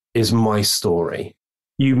you is my story.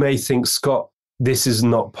 You may think, Scott, this is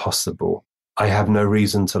not possible. I have no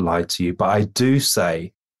reason to lie to you, but I do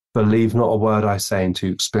say, believe not a word I say and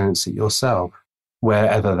to experience it yourself,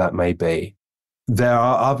 wherever that may be. There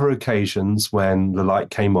are other occasions when the light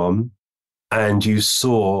came on and you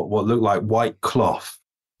saw what looked like white cloth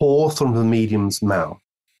pour from the medium's mouth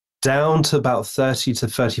down to about 30 to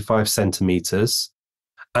 35 centimeters.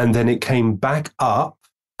 And then it came back up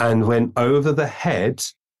and went over the head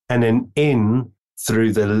and then in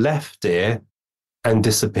through the left ear and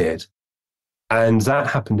disappeared. And that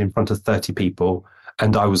happened in front of 30 people.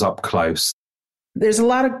 And I was up close. There's a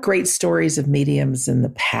lot of great stories of mediums in the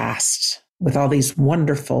past with all these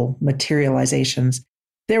wonderful materializations.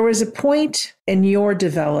 There was a point in your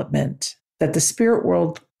development that the spirit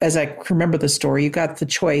world, as I remember the story, you got the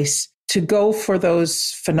choice to go for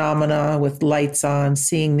those phenomena with lights on,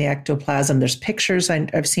 seeing the ectoplasm. There's pictures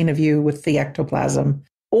I've seen of you with the ectoplasm.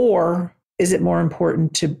 Or is it more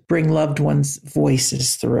important to bring loved ones'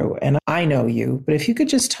 voices through? And I know you, but if you could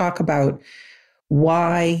just talk about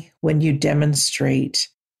why, when you demonstrate,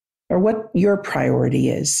 or what your priority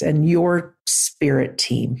is and your spirit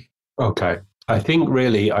team. Okay. I think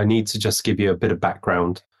really I need to just give you a bit of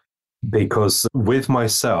background because with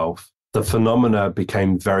myself, the phenomena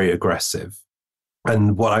became very aggressive.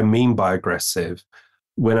 And what I mean by aggressive,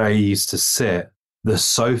 when I used to sit, the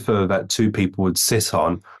sofa that 2 people would sit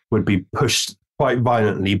on would be pushed quite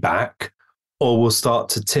violently back, or will start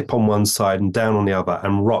to tip on one side and down on the other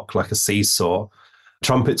and rock like a seesaw.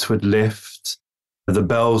 Trumpets would lift, the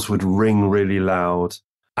bells would ring really loud,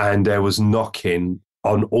 and there was knocking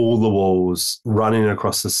on all the walls, running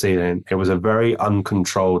across the ceiling. It was a very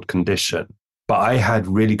uncontrolled condition, but I had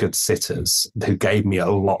really good sitters who gave me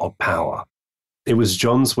a lot of power. It was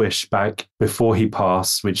John's wish back before he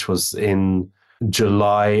passed, which was in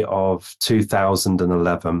July of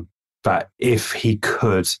 2011, that if he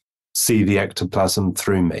could see the ectoplasm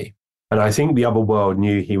through me. And I think the other world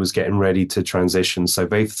knew he was getting ready to transition, so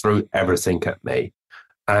they threw everything at me.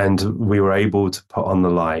 And we were able to put on the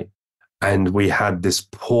light. And we had this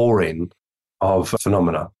pouring of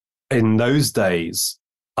phenomena. In those days,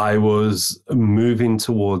 I was moving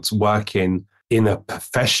towards working in a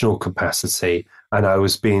professional capacity, and I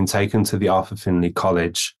was being taken to the Arthur Findlay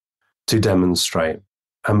College to demonstrate.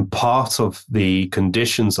 And part of the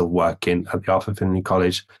conditions of working at the Arthur Findlay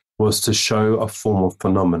College was to show a form of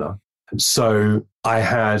phenomena. So I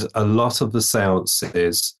had a lot of the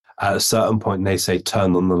seances. At a certain point, they say,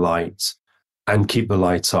 turn on the light and keep the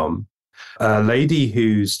light on. A lady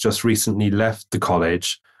who's just recently left the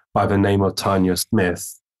college by the name of Tanya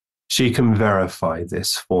Smith, she can verify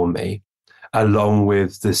this for me, along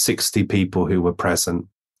with the 60 people who were present.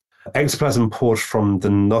 Ectoplasm poured from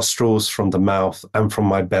the nostrils, from the mouth, and from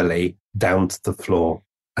my belly down to the floor,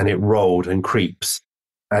 and it rolled and creeps.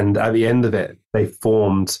 And at the end of it, they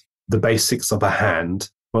formed the basics of a hand,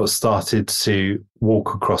 but started to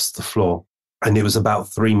walk across the floor. And it was about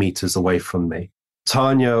 3 meters away from me.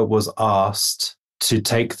 Tanya was asked to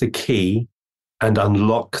take the key and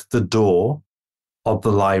unlock the door of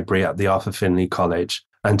the library at the Arthur Findlay College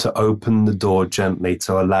and to open the door gently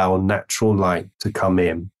to allow natural light to come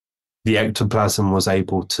in. The ectoplasm was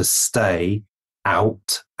able to stay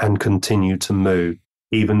out and continue to move,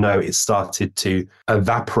 even though it started to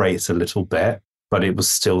evaporate a little bit, but it was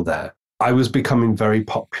still there. I was becoming very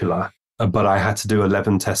popular, but I had to do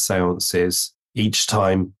 11 test seances, each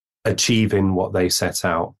time achieving what they set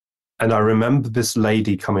out. And I remember this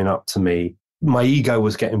lady coming up to me. My ego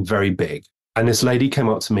was getting very big. And this lady came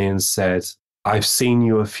up to me and said, I've seen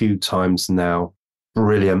you a few times now.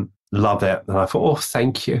 Brilliant. Love it. And I thought, oh,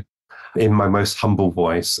 thank you, in my most humble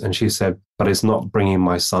voice. And she said, but it's not bringing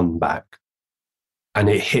my son back. And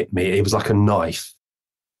it hit me. It was like a knife,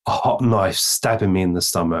 a hot knife stabbing me in the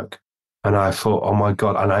stomach. And I thought, oh my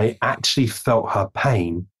God. And I actually felt her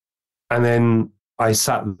pain. And then I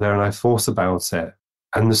sat there and I thought about it.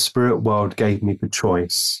 And the spirit world gave me the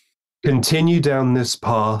choice. Continue down this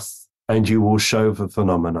path and you will show the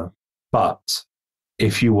phenomena. But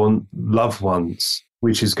if you want loved ones,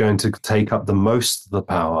 which is going to take up the most of the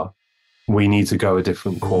power, we need to go a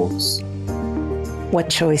different course. What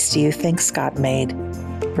choice do you think Scott made?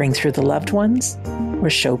 Bring through the loved ones or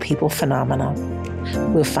show people phenomena?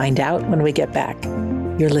 We'll find out when we get back.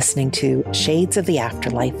 You're listening to Shades of the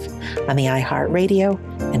Afterlife on the iHeartRadio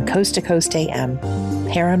and Coast to Coast AM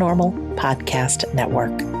Paranormal Podcast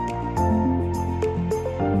Network.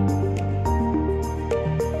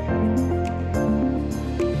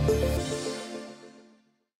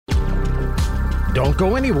 Don't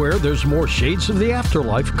go anywhere. There's more Shades of the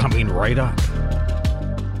Afterlife coming right up.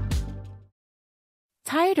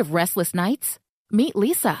 Tired of restless nights? Meet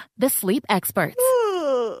Lisa, the sleep expert.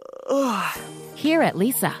 Here at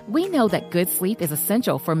Lisa, we know that good sleep is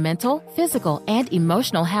essential for mental, physical, and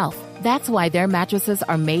emotional health. That's why their mattresses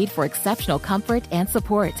are made for exceptional comfort and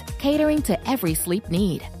support, catering to every sleep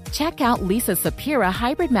need. Check out Lisa's Sapira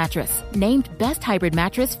Hybrid Mattress, named Best Hybrid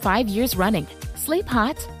Mattress 5 years running. Sleep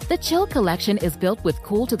hot? The Chill Collection is built with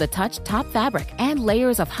cool-to-the-touch top fabric and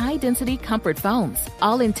layers of high-density comfort foams,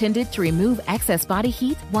 all intended to remove excess body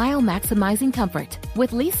heat while maximizing comfort.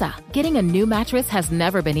 With Lisa, getting a new mattress has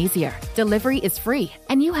never been easier. Delivery is free,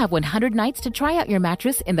 and you have 100 nights to try out your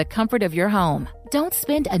mattress in the comfort of your home. Don't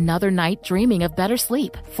spend another night dreaming of better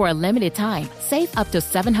sleep. For a limited time, save up to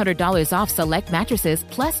 $700 off select mattresses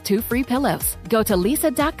plus 2 free pillows. Go to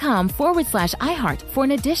lisa.com/iHeart for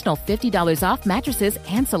an additional $50 off mattresses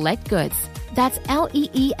and select goods. That's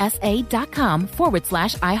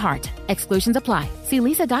LEESA.com/iHeart. Exclusions apply. See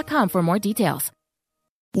lisa.com for more details.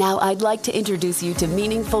 Now I'd like to introduce you to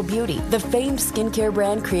Meaningful Beauty, the famed skincare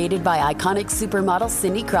brand created by iconic supermodel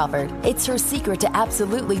Cindy Crawford. It's her secret to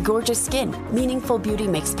absolutely gorgeous skin. Meaningful Beauty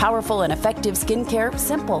makes powerful and effective skincare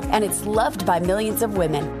simple, and it's loved by millions of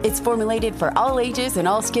women. It's formulated for all ages and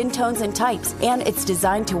all skin tones and types, and it's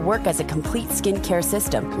designed to work as a complete skincare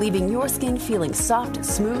system, leaving your skin feeling soft,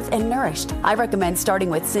 smooth, and nourished. I recommend starting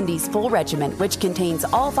with Cindy's full regimen, which contains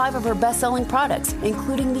all 5 of her best-selling products,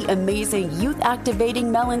 including the amazing youth-activating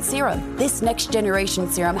Melon Serum. This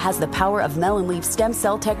next-generation serum has the power of melon leaf stem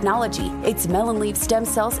cell technology. It's melon leaf stem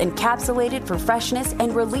cells encapsulated for freshness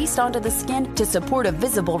and released onto the skin to support a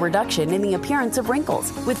visible reduction in the appearance of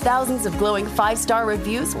wrinkles. With thousands of glowing 5-star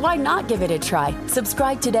reviews, why not give it a try?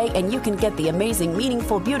 Subscribe today and you can get the amazing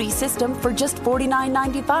Meaningful Beauty system for just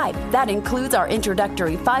 $49.95. That includes our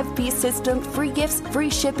introductory 5-piece system, free gifts,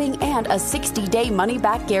 free shipping, and a 60-day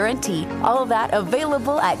money-back guarantee. All of that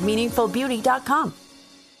available at meaningfulbeauty.com.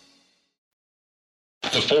 The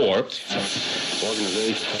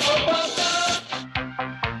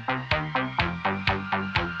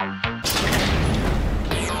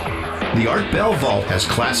Art Bell Vault has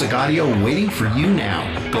classic audio waiting for you now.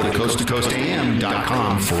 Go to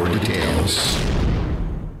coasttocoastam.com for details.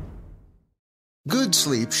 Good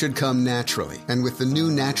sleep should come naturally, and with the new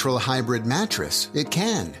Natural Hybrid mattress, it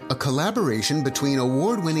can. A collaboration between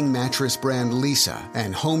award-winning mattress brand Lisa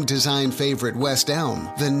and home design favorite West Elm,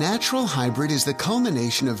 the Natural Hybrid is the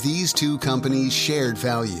culmination of these two companies' shared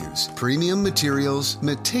values: premium materials,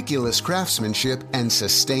 meticulous craftsmanship, and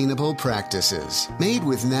sustainable practices. Made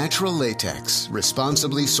with natural latex,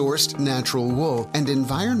 responsibly sourced natural wool, and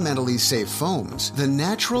environmentally safe foams, the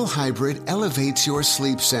Natural Hybrid elevates your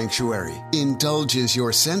sleep sanctuary, indulges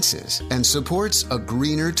your senses, and supports a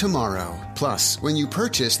greener tomorrow. Plus, when you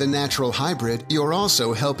purchase the Natural Hybrid, you're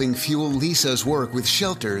also helping fuel Lisa's work with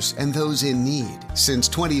shelters and those in need. Since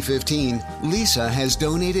 2015, Lisa has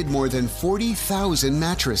donated more than 40,000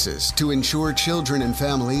 mattresses to ensure children and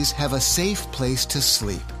families have a safe place to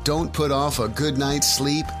sleep. Don't put off a good night's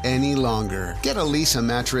sleep any longer. Get a Lisa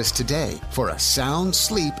mattress today for a sound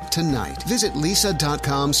sleep tonight. Visit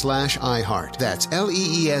lisa.com/iHeart. That's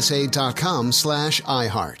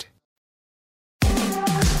LEESA.com/iHeart.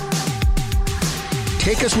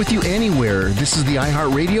 Take us with you anywhere. This is the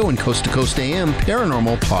iHeartRadio and Coast to Coast AM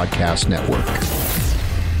Paranormal Podcast Network.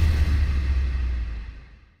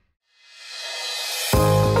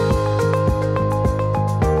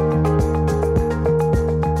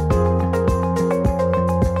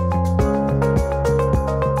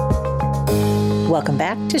 Welcome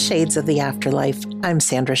back to Shades of the Afterlife. I'm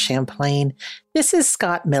Sandra Champlain. This is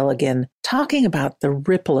Scott Milligan talking about the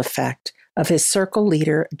ripple effect of his circle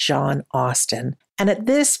leader, John Austin. And at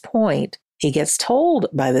this point, he gets told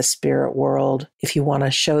by the spirit world, if you want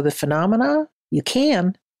to show the phenomena, you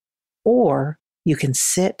can, or you can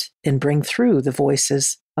sit and bring through the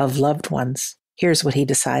voices of loved ones. Here's what he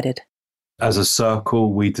decided. As a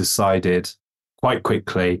circle, we decided quite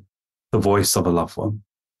quickly the voice of a loved one.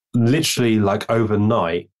 Literally, like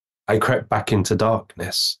overnight, I crept back into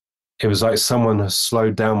darkness. It was like someone has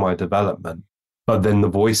slowed down my development. But then the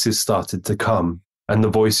voices started to come and the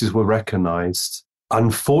voices were recognized.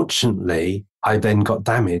 Unfortunately, I then got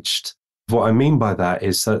damaged. What I mean by that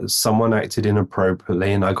is that someone acted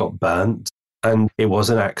inappropriately and I got burnt. And it was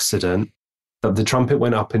an accident. But the trumpet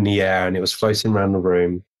went up in the air and it was floating around the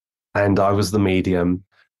room. And I was the medium.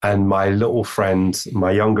 And my little friend,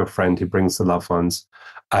 my younger friend who brings the loved ones,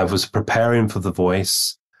 I was preparing for the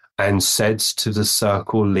voice and said to the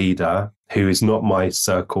circle leader, who is not my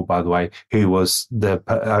circle, by the way, who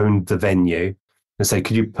owned the venue, and say,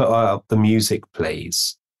 could you put up the music,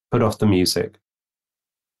 please? Put off the music.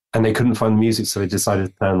 And they couldn't find the music, so they decided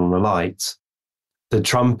to turn on the light. The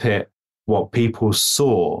trumpet, what people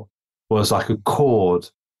saw was like a cord,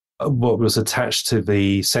 what was attached to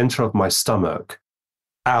the center of my stomach,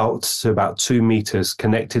 out to about 2 meters,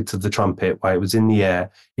 connected to the trumpet while it was in the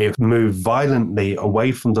air. It moved violently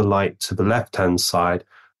away from the light to the left-hand side,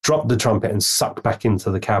 dropped the trumpet and sucked back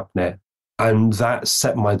into the cabinet. And that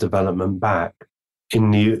set my development back.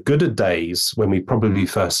 In the gooder days, when we probably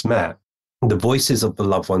first met, the voices of the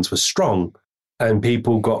loved ones were strong and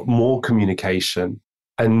people got more communication.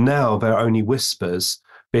 And now they're only whispers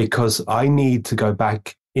because I need to go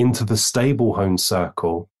back into the stable home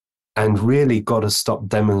circle and really got to stop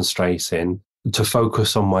demonstrating to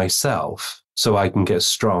focus on myself so I can get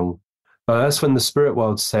strong. But that's when the spirit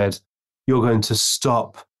world said, you're going to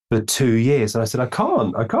stop for 2 years. And I said, I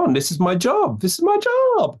can't. This is my job. This is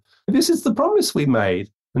the promise we made.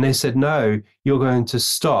 And they said, no, you're going to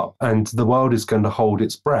stop and the world is going to hold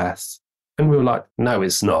its breath. And we were like, no,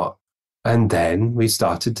 it's not. And then we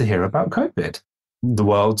started to hear about COVID. The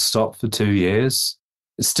world stopped for 2 years.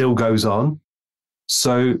 It still goes on.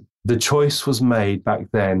 So the choice was made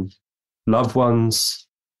back then, loved ones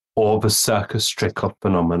or the circus trick-off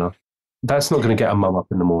phenomena. That's not going to get a mum up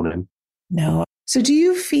in the morning. No. So do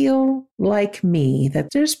you feel like me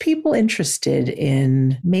that there's people interested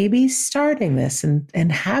in maybe starting this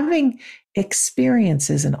and having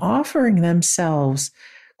experiences and offering themselves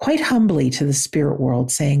quite humbly to the spirit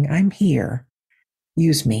world, saying, I'm here.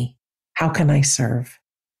 use me. How can I serve?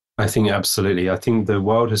 I think absolutely. I think the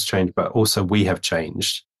world has changed, but also we have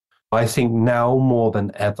changed. I think now more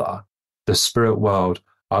than ever, the spirit world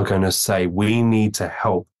are going to say we need to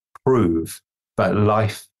help prove that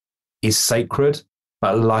life is sacred,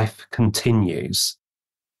 but life continues.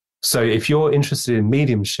 So if you're interested in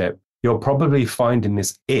mediumship, you're probably finding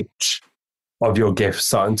this itch of your gift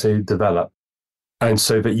starting to develop. And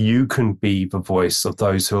so that you can be the voice of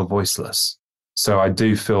those who are voiceless. So I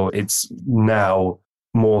do feel it's now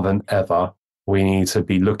more than ever, we need to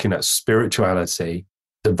be looking at spirituality,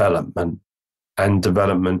 development, and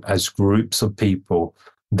development as groups of people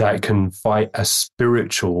that can fight a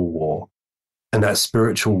spiritual war. And that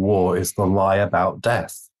spiritual war is the lie about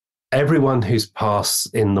death. Everyone who's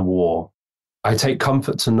passed in the war, I take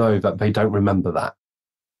comfort to know that they don't remember that.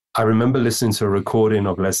 I remember listening to a recording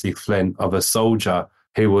of Leslie Flint of a soldier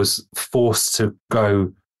who was forced to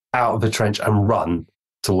go out of the trench and run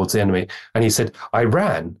towards the enemy. And he said, I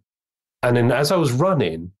ran. And then as I was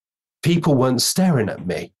running, people weren't staring at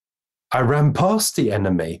me. I ran past the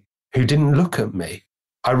enemy who didn't look at me.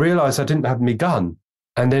 I realized I didn't have my gun.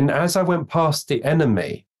 And then as I went past the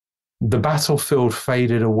enemy, the battlefield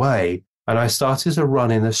faded away and I started to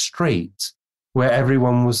run in a street where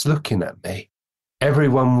everyone was looking at me.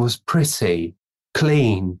 Everyone was pretty,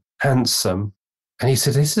 clean, handsome. And he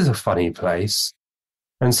said, this is a funny place.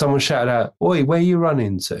 And someone shouted out, oi, where are you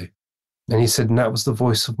running to? And he said, and that was the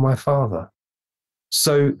voice of my father.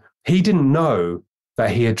 So he didn't know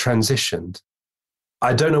that he had transitioned.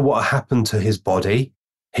 I don't know what happened to his body.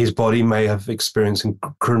 His body may have experienced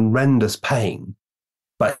horrendous pain,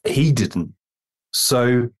 but he didn't.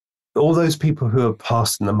 So all those people who have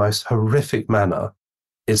passed in the most horrific manner,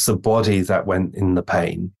 it's the body that went in the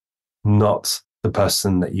pain, not the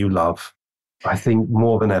person that you love. I think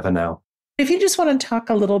more than ever now. If you just want to talk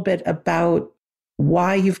a little bit about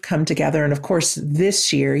why you've come together. And of course,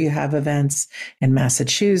 this year you have events in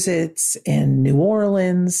Massachusetts, in New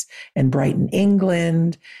Orleans, in Brighton,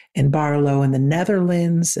 England, in Barlow in the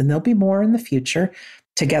Netherlands, and there'll be more in the future.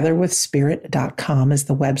 Togetherwithspirit.com is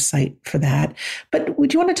the website for that. But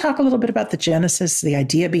would you want to talk a little bit about the genesis, the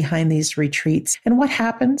idea behind these retreats, and what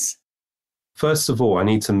happens? First of all, I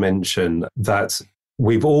need to mention that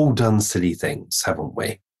we've all done silly things, haven't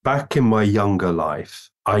we? Back in my younger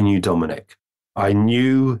life, I knew Dominic. I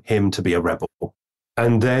knew him to be a rebel.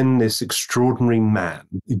 And then this extraordinary man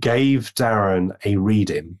gave Darren a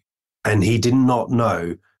reading, and he did not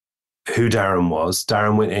know who Darren was.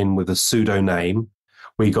 Darren went in with a pseudo name.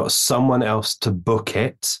 We got someone else to book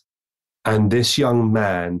it. And this young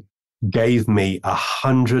man gave me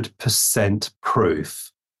 100%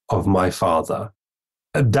 proof of my father.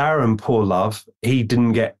 Darren, poor love, he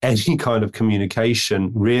didn't get any kind of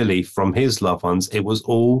communication really from his loved ones. It was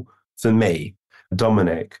all for me.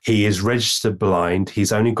 Dominic, he is registered blind.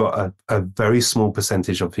 He's only got a very small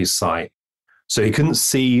percentage of his sight. So he couldn't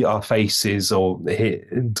see our faces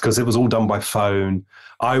because it was all done by phone.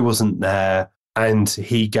 I wasn't there. And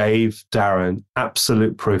he gave Darren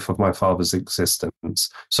absolute proof of my father's existence.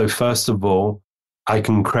 So first of all, I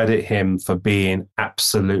can credit him for being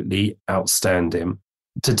absolutely outstanding.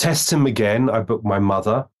 To test him again, I booked my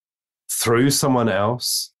mother through someone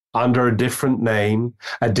else under a different name,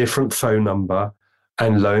 a different phone number.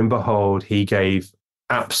 And lo and behold, he gave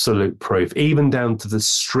absolute proof, even down to the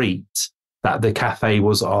street that the cafe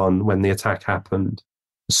was on when the attack happened.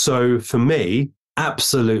 So for me,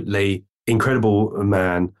 absolutely incredible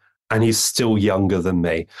man. And he's still younger than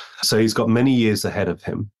me. So he's got many years ahead of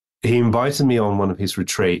him. He invited me on one of his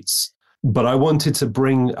retreats, but I wanted to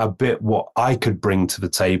bring a bit what I could bring to the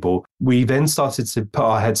table. We then started to put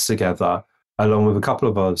our heads together along with a couple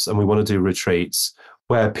of us, and we want to do retreats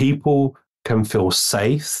where people can feel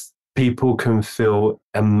safe, people can feel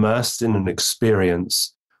immersed in an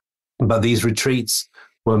experience. But these retreats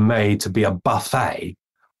were made to be a buffet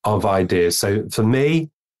of ideas. So for me,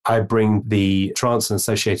 I bring the trance and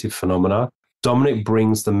associated phenomena. Dominic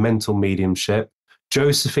brings the mental mediumship.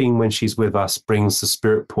 Josephine, when she's with us, brings the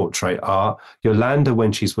spirit portrait art. Yolanda,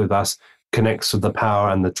 when she's with us, connects with the power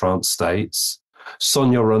and the trance states.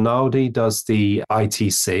 Sonia Rinaldi does the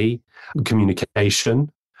ITC,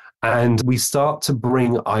 communication. And we start to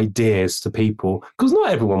bring ideas to people, because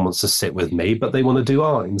not everyone wants to sit with me, but they want to do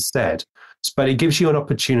art instead. But it gives you an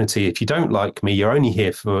opportunity. If you don't like me, you're only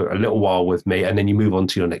here for a little while with me, and then you move on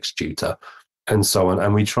to your next tutor and so on.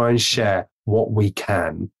 And we try and share what we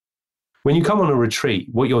can. When you come on a retreat,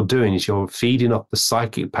 what you're doing is you're feeding off the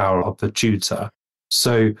psychic power of the tutor.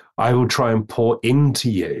 So I will try and pour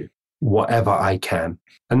into you whatever I can.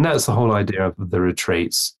 And that's the whole idea of the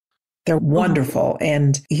retreats. They're wonderful.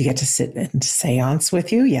 And you get to sit in seance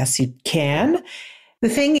with you. Yes, you can. The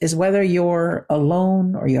thing is, whether you're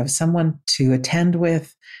alone or you have someone to attend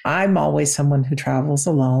with, I'm always someone who travels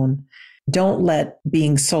alone. Don't let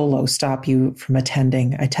being solo stop you from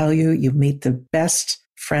attending. I tell you, you meet the best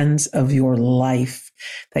friends of your life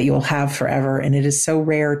that you'll have forever. And it is so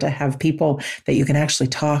rare to have people that you can actually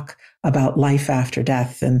talk about life after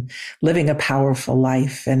death and living a powerful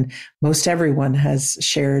life. And most everyone has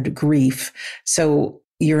shared grief. So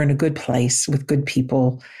you're in a good place with good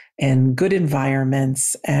people and good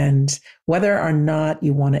environments. And whether or not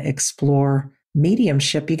you want to explore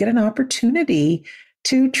mediumship, you get an opportunity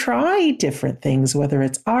to try different things, whether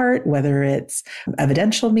it's art, whether it's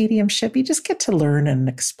evidential mediumship. You just get to learn and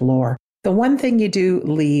explore. The one thing you do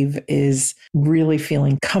leave is really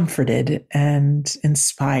feeling comforted and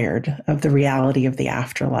inspired of the reality of the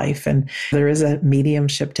afterlife. And there is a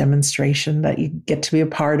mediumship demonstration that you get to be a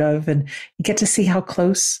part of, and you get to see how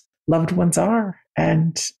close loved ones are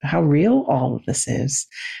and how real all of this is.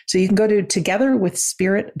 So you can go to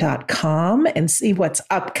togetherwithspirit.com and see what's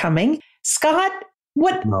upcoming. Scott,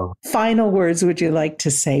 what final words would you like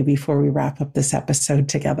to say before we wrap up this episode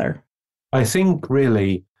together? I think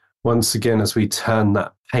really, once again, as we turn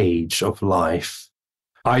that page of life,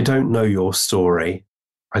 I don't know your story.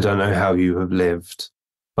 I don't know how you have lived,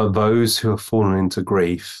 but those who have fallen into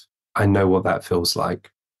grief, I know what that feels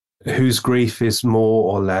like. Whose grief is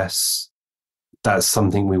more or less, that's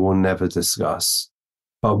something we will never discuss.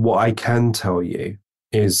 But what I can tell you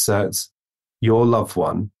is that your loved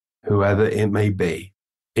one, whoever it may be,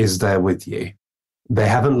 is there with you. They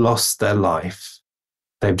haven't lost their life.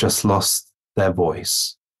 They've just lost their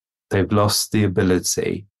voice. They've lost the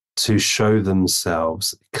ability to show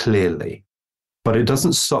themselves clearly. But it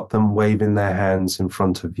doesn't stop them waving their hands in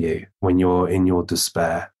front of you when you're in your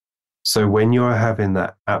despair. So when you're having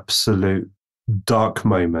that absolute dark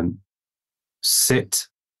moment, sit,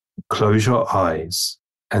 close your eyes,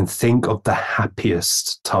 and think of the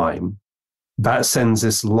happiest time. That sends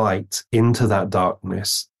this light into that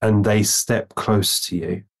darkness, and they step close to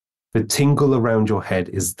you. The tingle around your head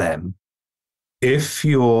is them. If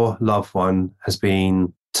your loved one has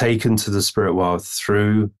been taken to the spirit world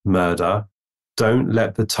through murder, don't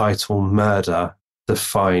let the title murder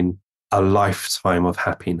define a lifetime of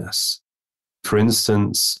happiness. For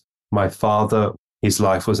instance, my father, his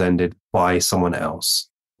life was ended by someone else,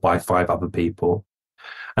 by 5 other people.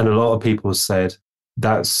 And a lot of people said,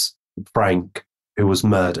 that's Frank who was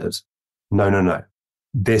murdered. No.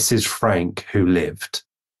 This is Frank who lived.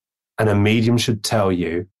 And a medium should tell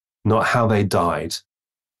you not how they died,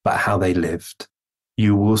 but how they lived.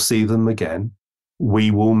 You will see them again.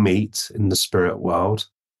 We will meet in the spirit world.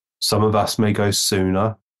 Some of us may go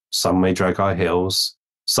sooner. Some may drag our heels.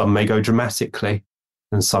 Some may go dramatically,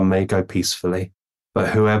 and some may go peacefully. But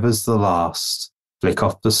whoever's the last, flick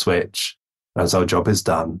off the switch as our job is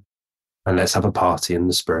done, and let's have a party in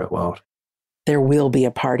the spirit world. There will be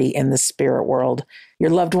a party in the spirit world.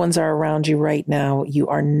 Your loved ones are around you right now. You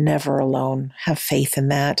are never alone. Have faith in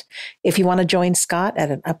that. If you want to join Scott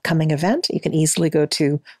at an upcoming event, you can easily go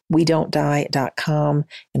to wedon'tdie.com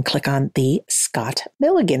and click on the Scott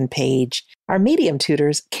Milligan page. Our medium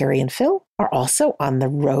tutors, Carrie and Phil, are also on the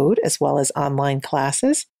road as well as online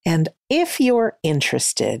classes. And if you're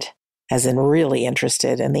interested, as in really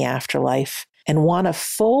interested in the afterlife, and want a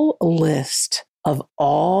full list of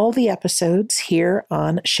all the episodes here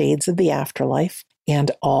on Shades of the Afterlife and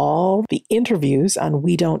all the interviews on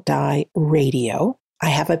We Don't Die Radio, I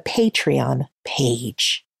have a Patreon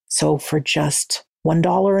page. So for just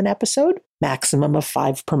 $1 an episode, maximum of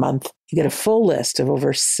 5 per month, you get a full list of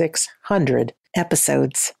over 600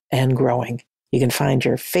 episodes and growing. You can find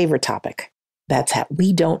your favorite topic. That's at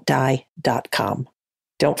wedon'tdie.com.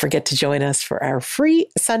 Don't forget to join us for our free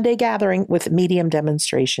Sunday gathering with Medium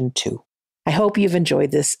Demonstration 2. I hope you've enjoyed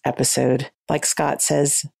this episode. Like Scott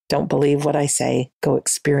says, don't believe what I say. Go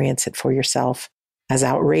experience it for yourself. As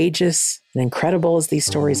outrageous and incredible as these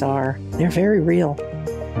stories are, they're very real.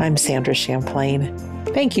 I'm Sandra Champlain.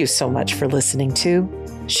 Thank you so much for listening to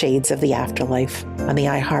Shades of the Afterlife on the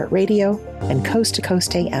iHeartRadio and Coast to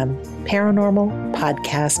Coast AM Paranormal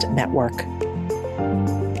Podcast Network.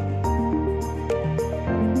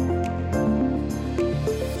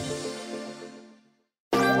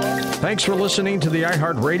 Thanks for listening to the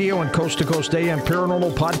iHeartRadio and Coast to Coast AM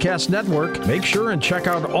Paranormal Podcast Network. Make sure and check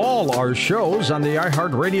out all our shows on the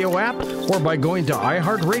iHeartRadio app or by going to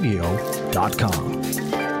iHeartRadio.com.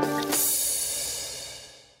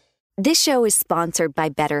 This show is sponsored by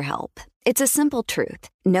BetterHelp. It's a simple truth.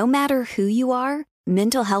 No matter who you are,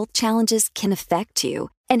 mental health challenges can affect you,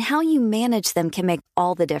 And how you manage them can make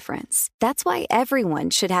all the difference. That's why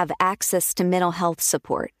everyone should have access to mental health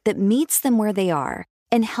support that meets them where they are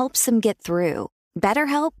and helps them get through.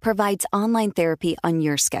 BetterHelp provides online therapy on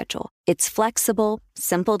your schedule. It's flexible,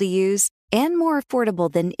 simple to use, and more affordable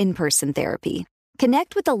than in-person therapy.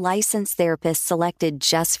 Connect with a licensed therapist selected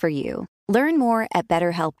just for you. Learn more at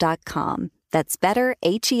BetterHelp.com. That's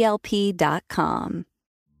BetterHelp.com.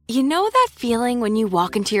 You know that feeling when you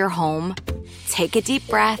walk into your home, take a deep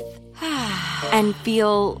breath, and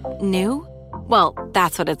feel new? Well,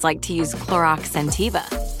 that's what it's like to use Clorox Scentiva.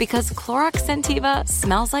 Because Clorox Scentiva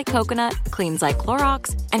smells like coconut, cleans like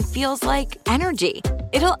Clorox, and feels like energy.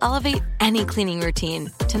 It'll elevate any cleaning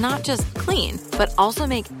routine to not just clean, but also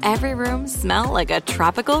make every room smell like a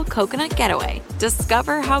tropical coconut getaway.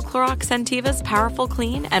 Discover how Clorox Scentiva's powerful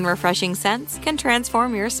clean and refreshing scents can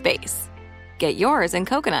transform your space. Get yours in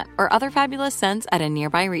coconut or other fabulous scents at a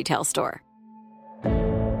nearby retail store.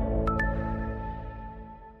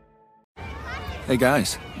 Hey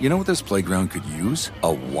guys, you know what this playground could use?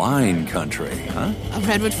 A wine country, huh? A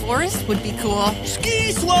redwood forest would be cool.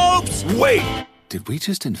 Ski slopes! Wait! Did we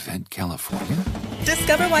just invent California?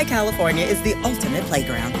 Discover why California is the ultimate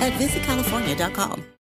playground at visitcalifornia.com.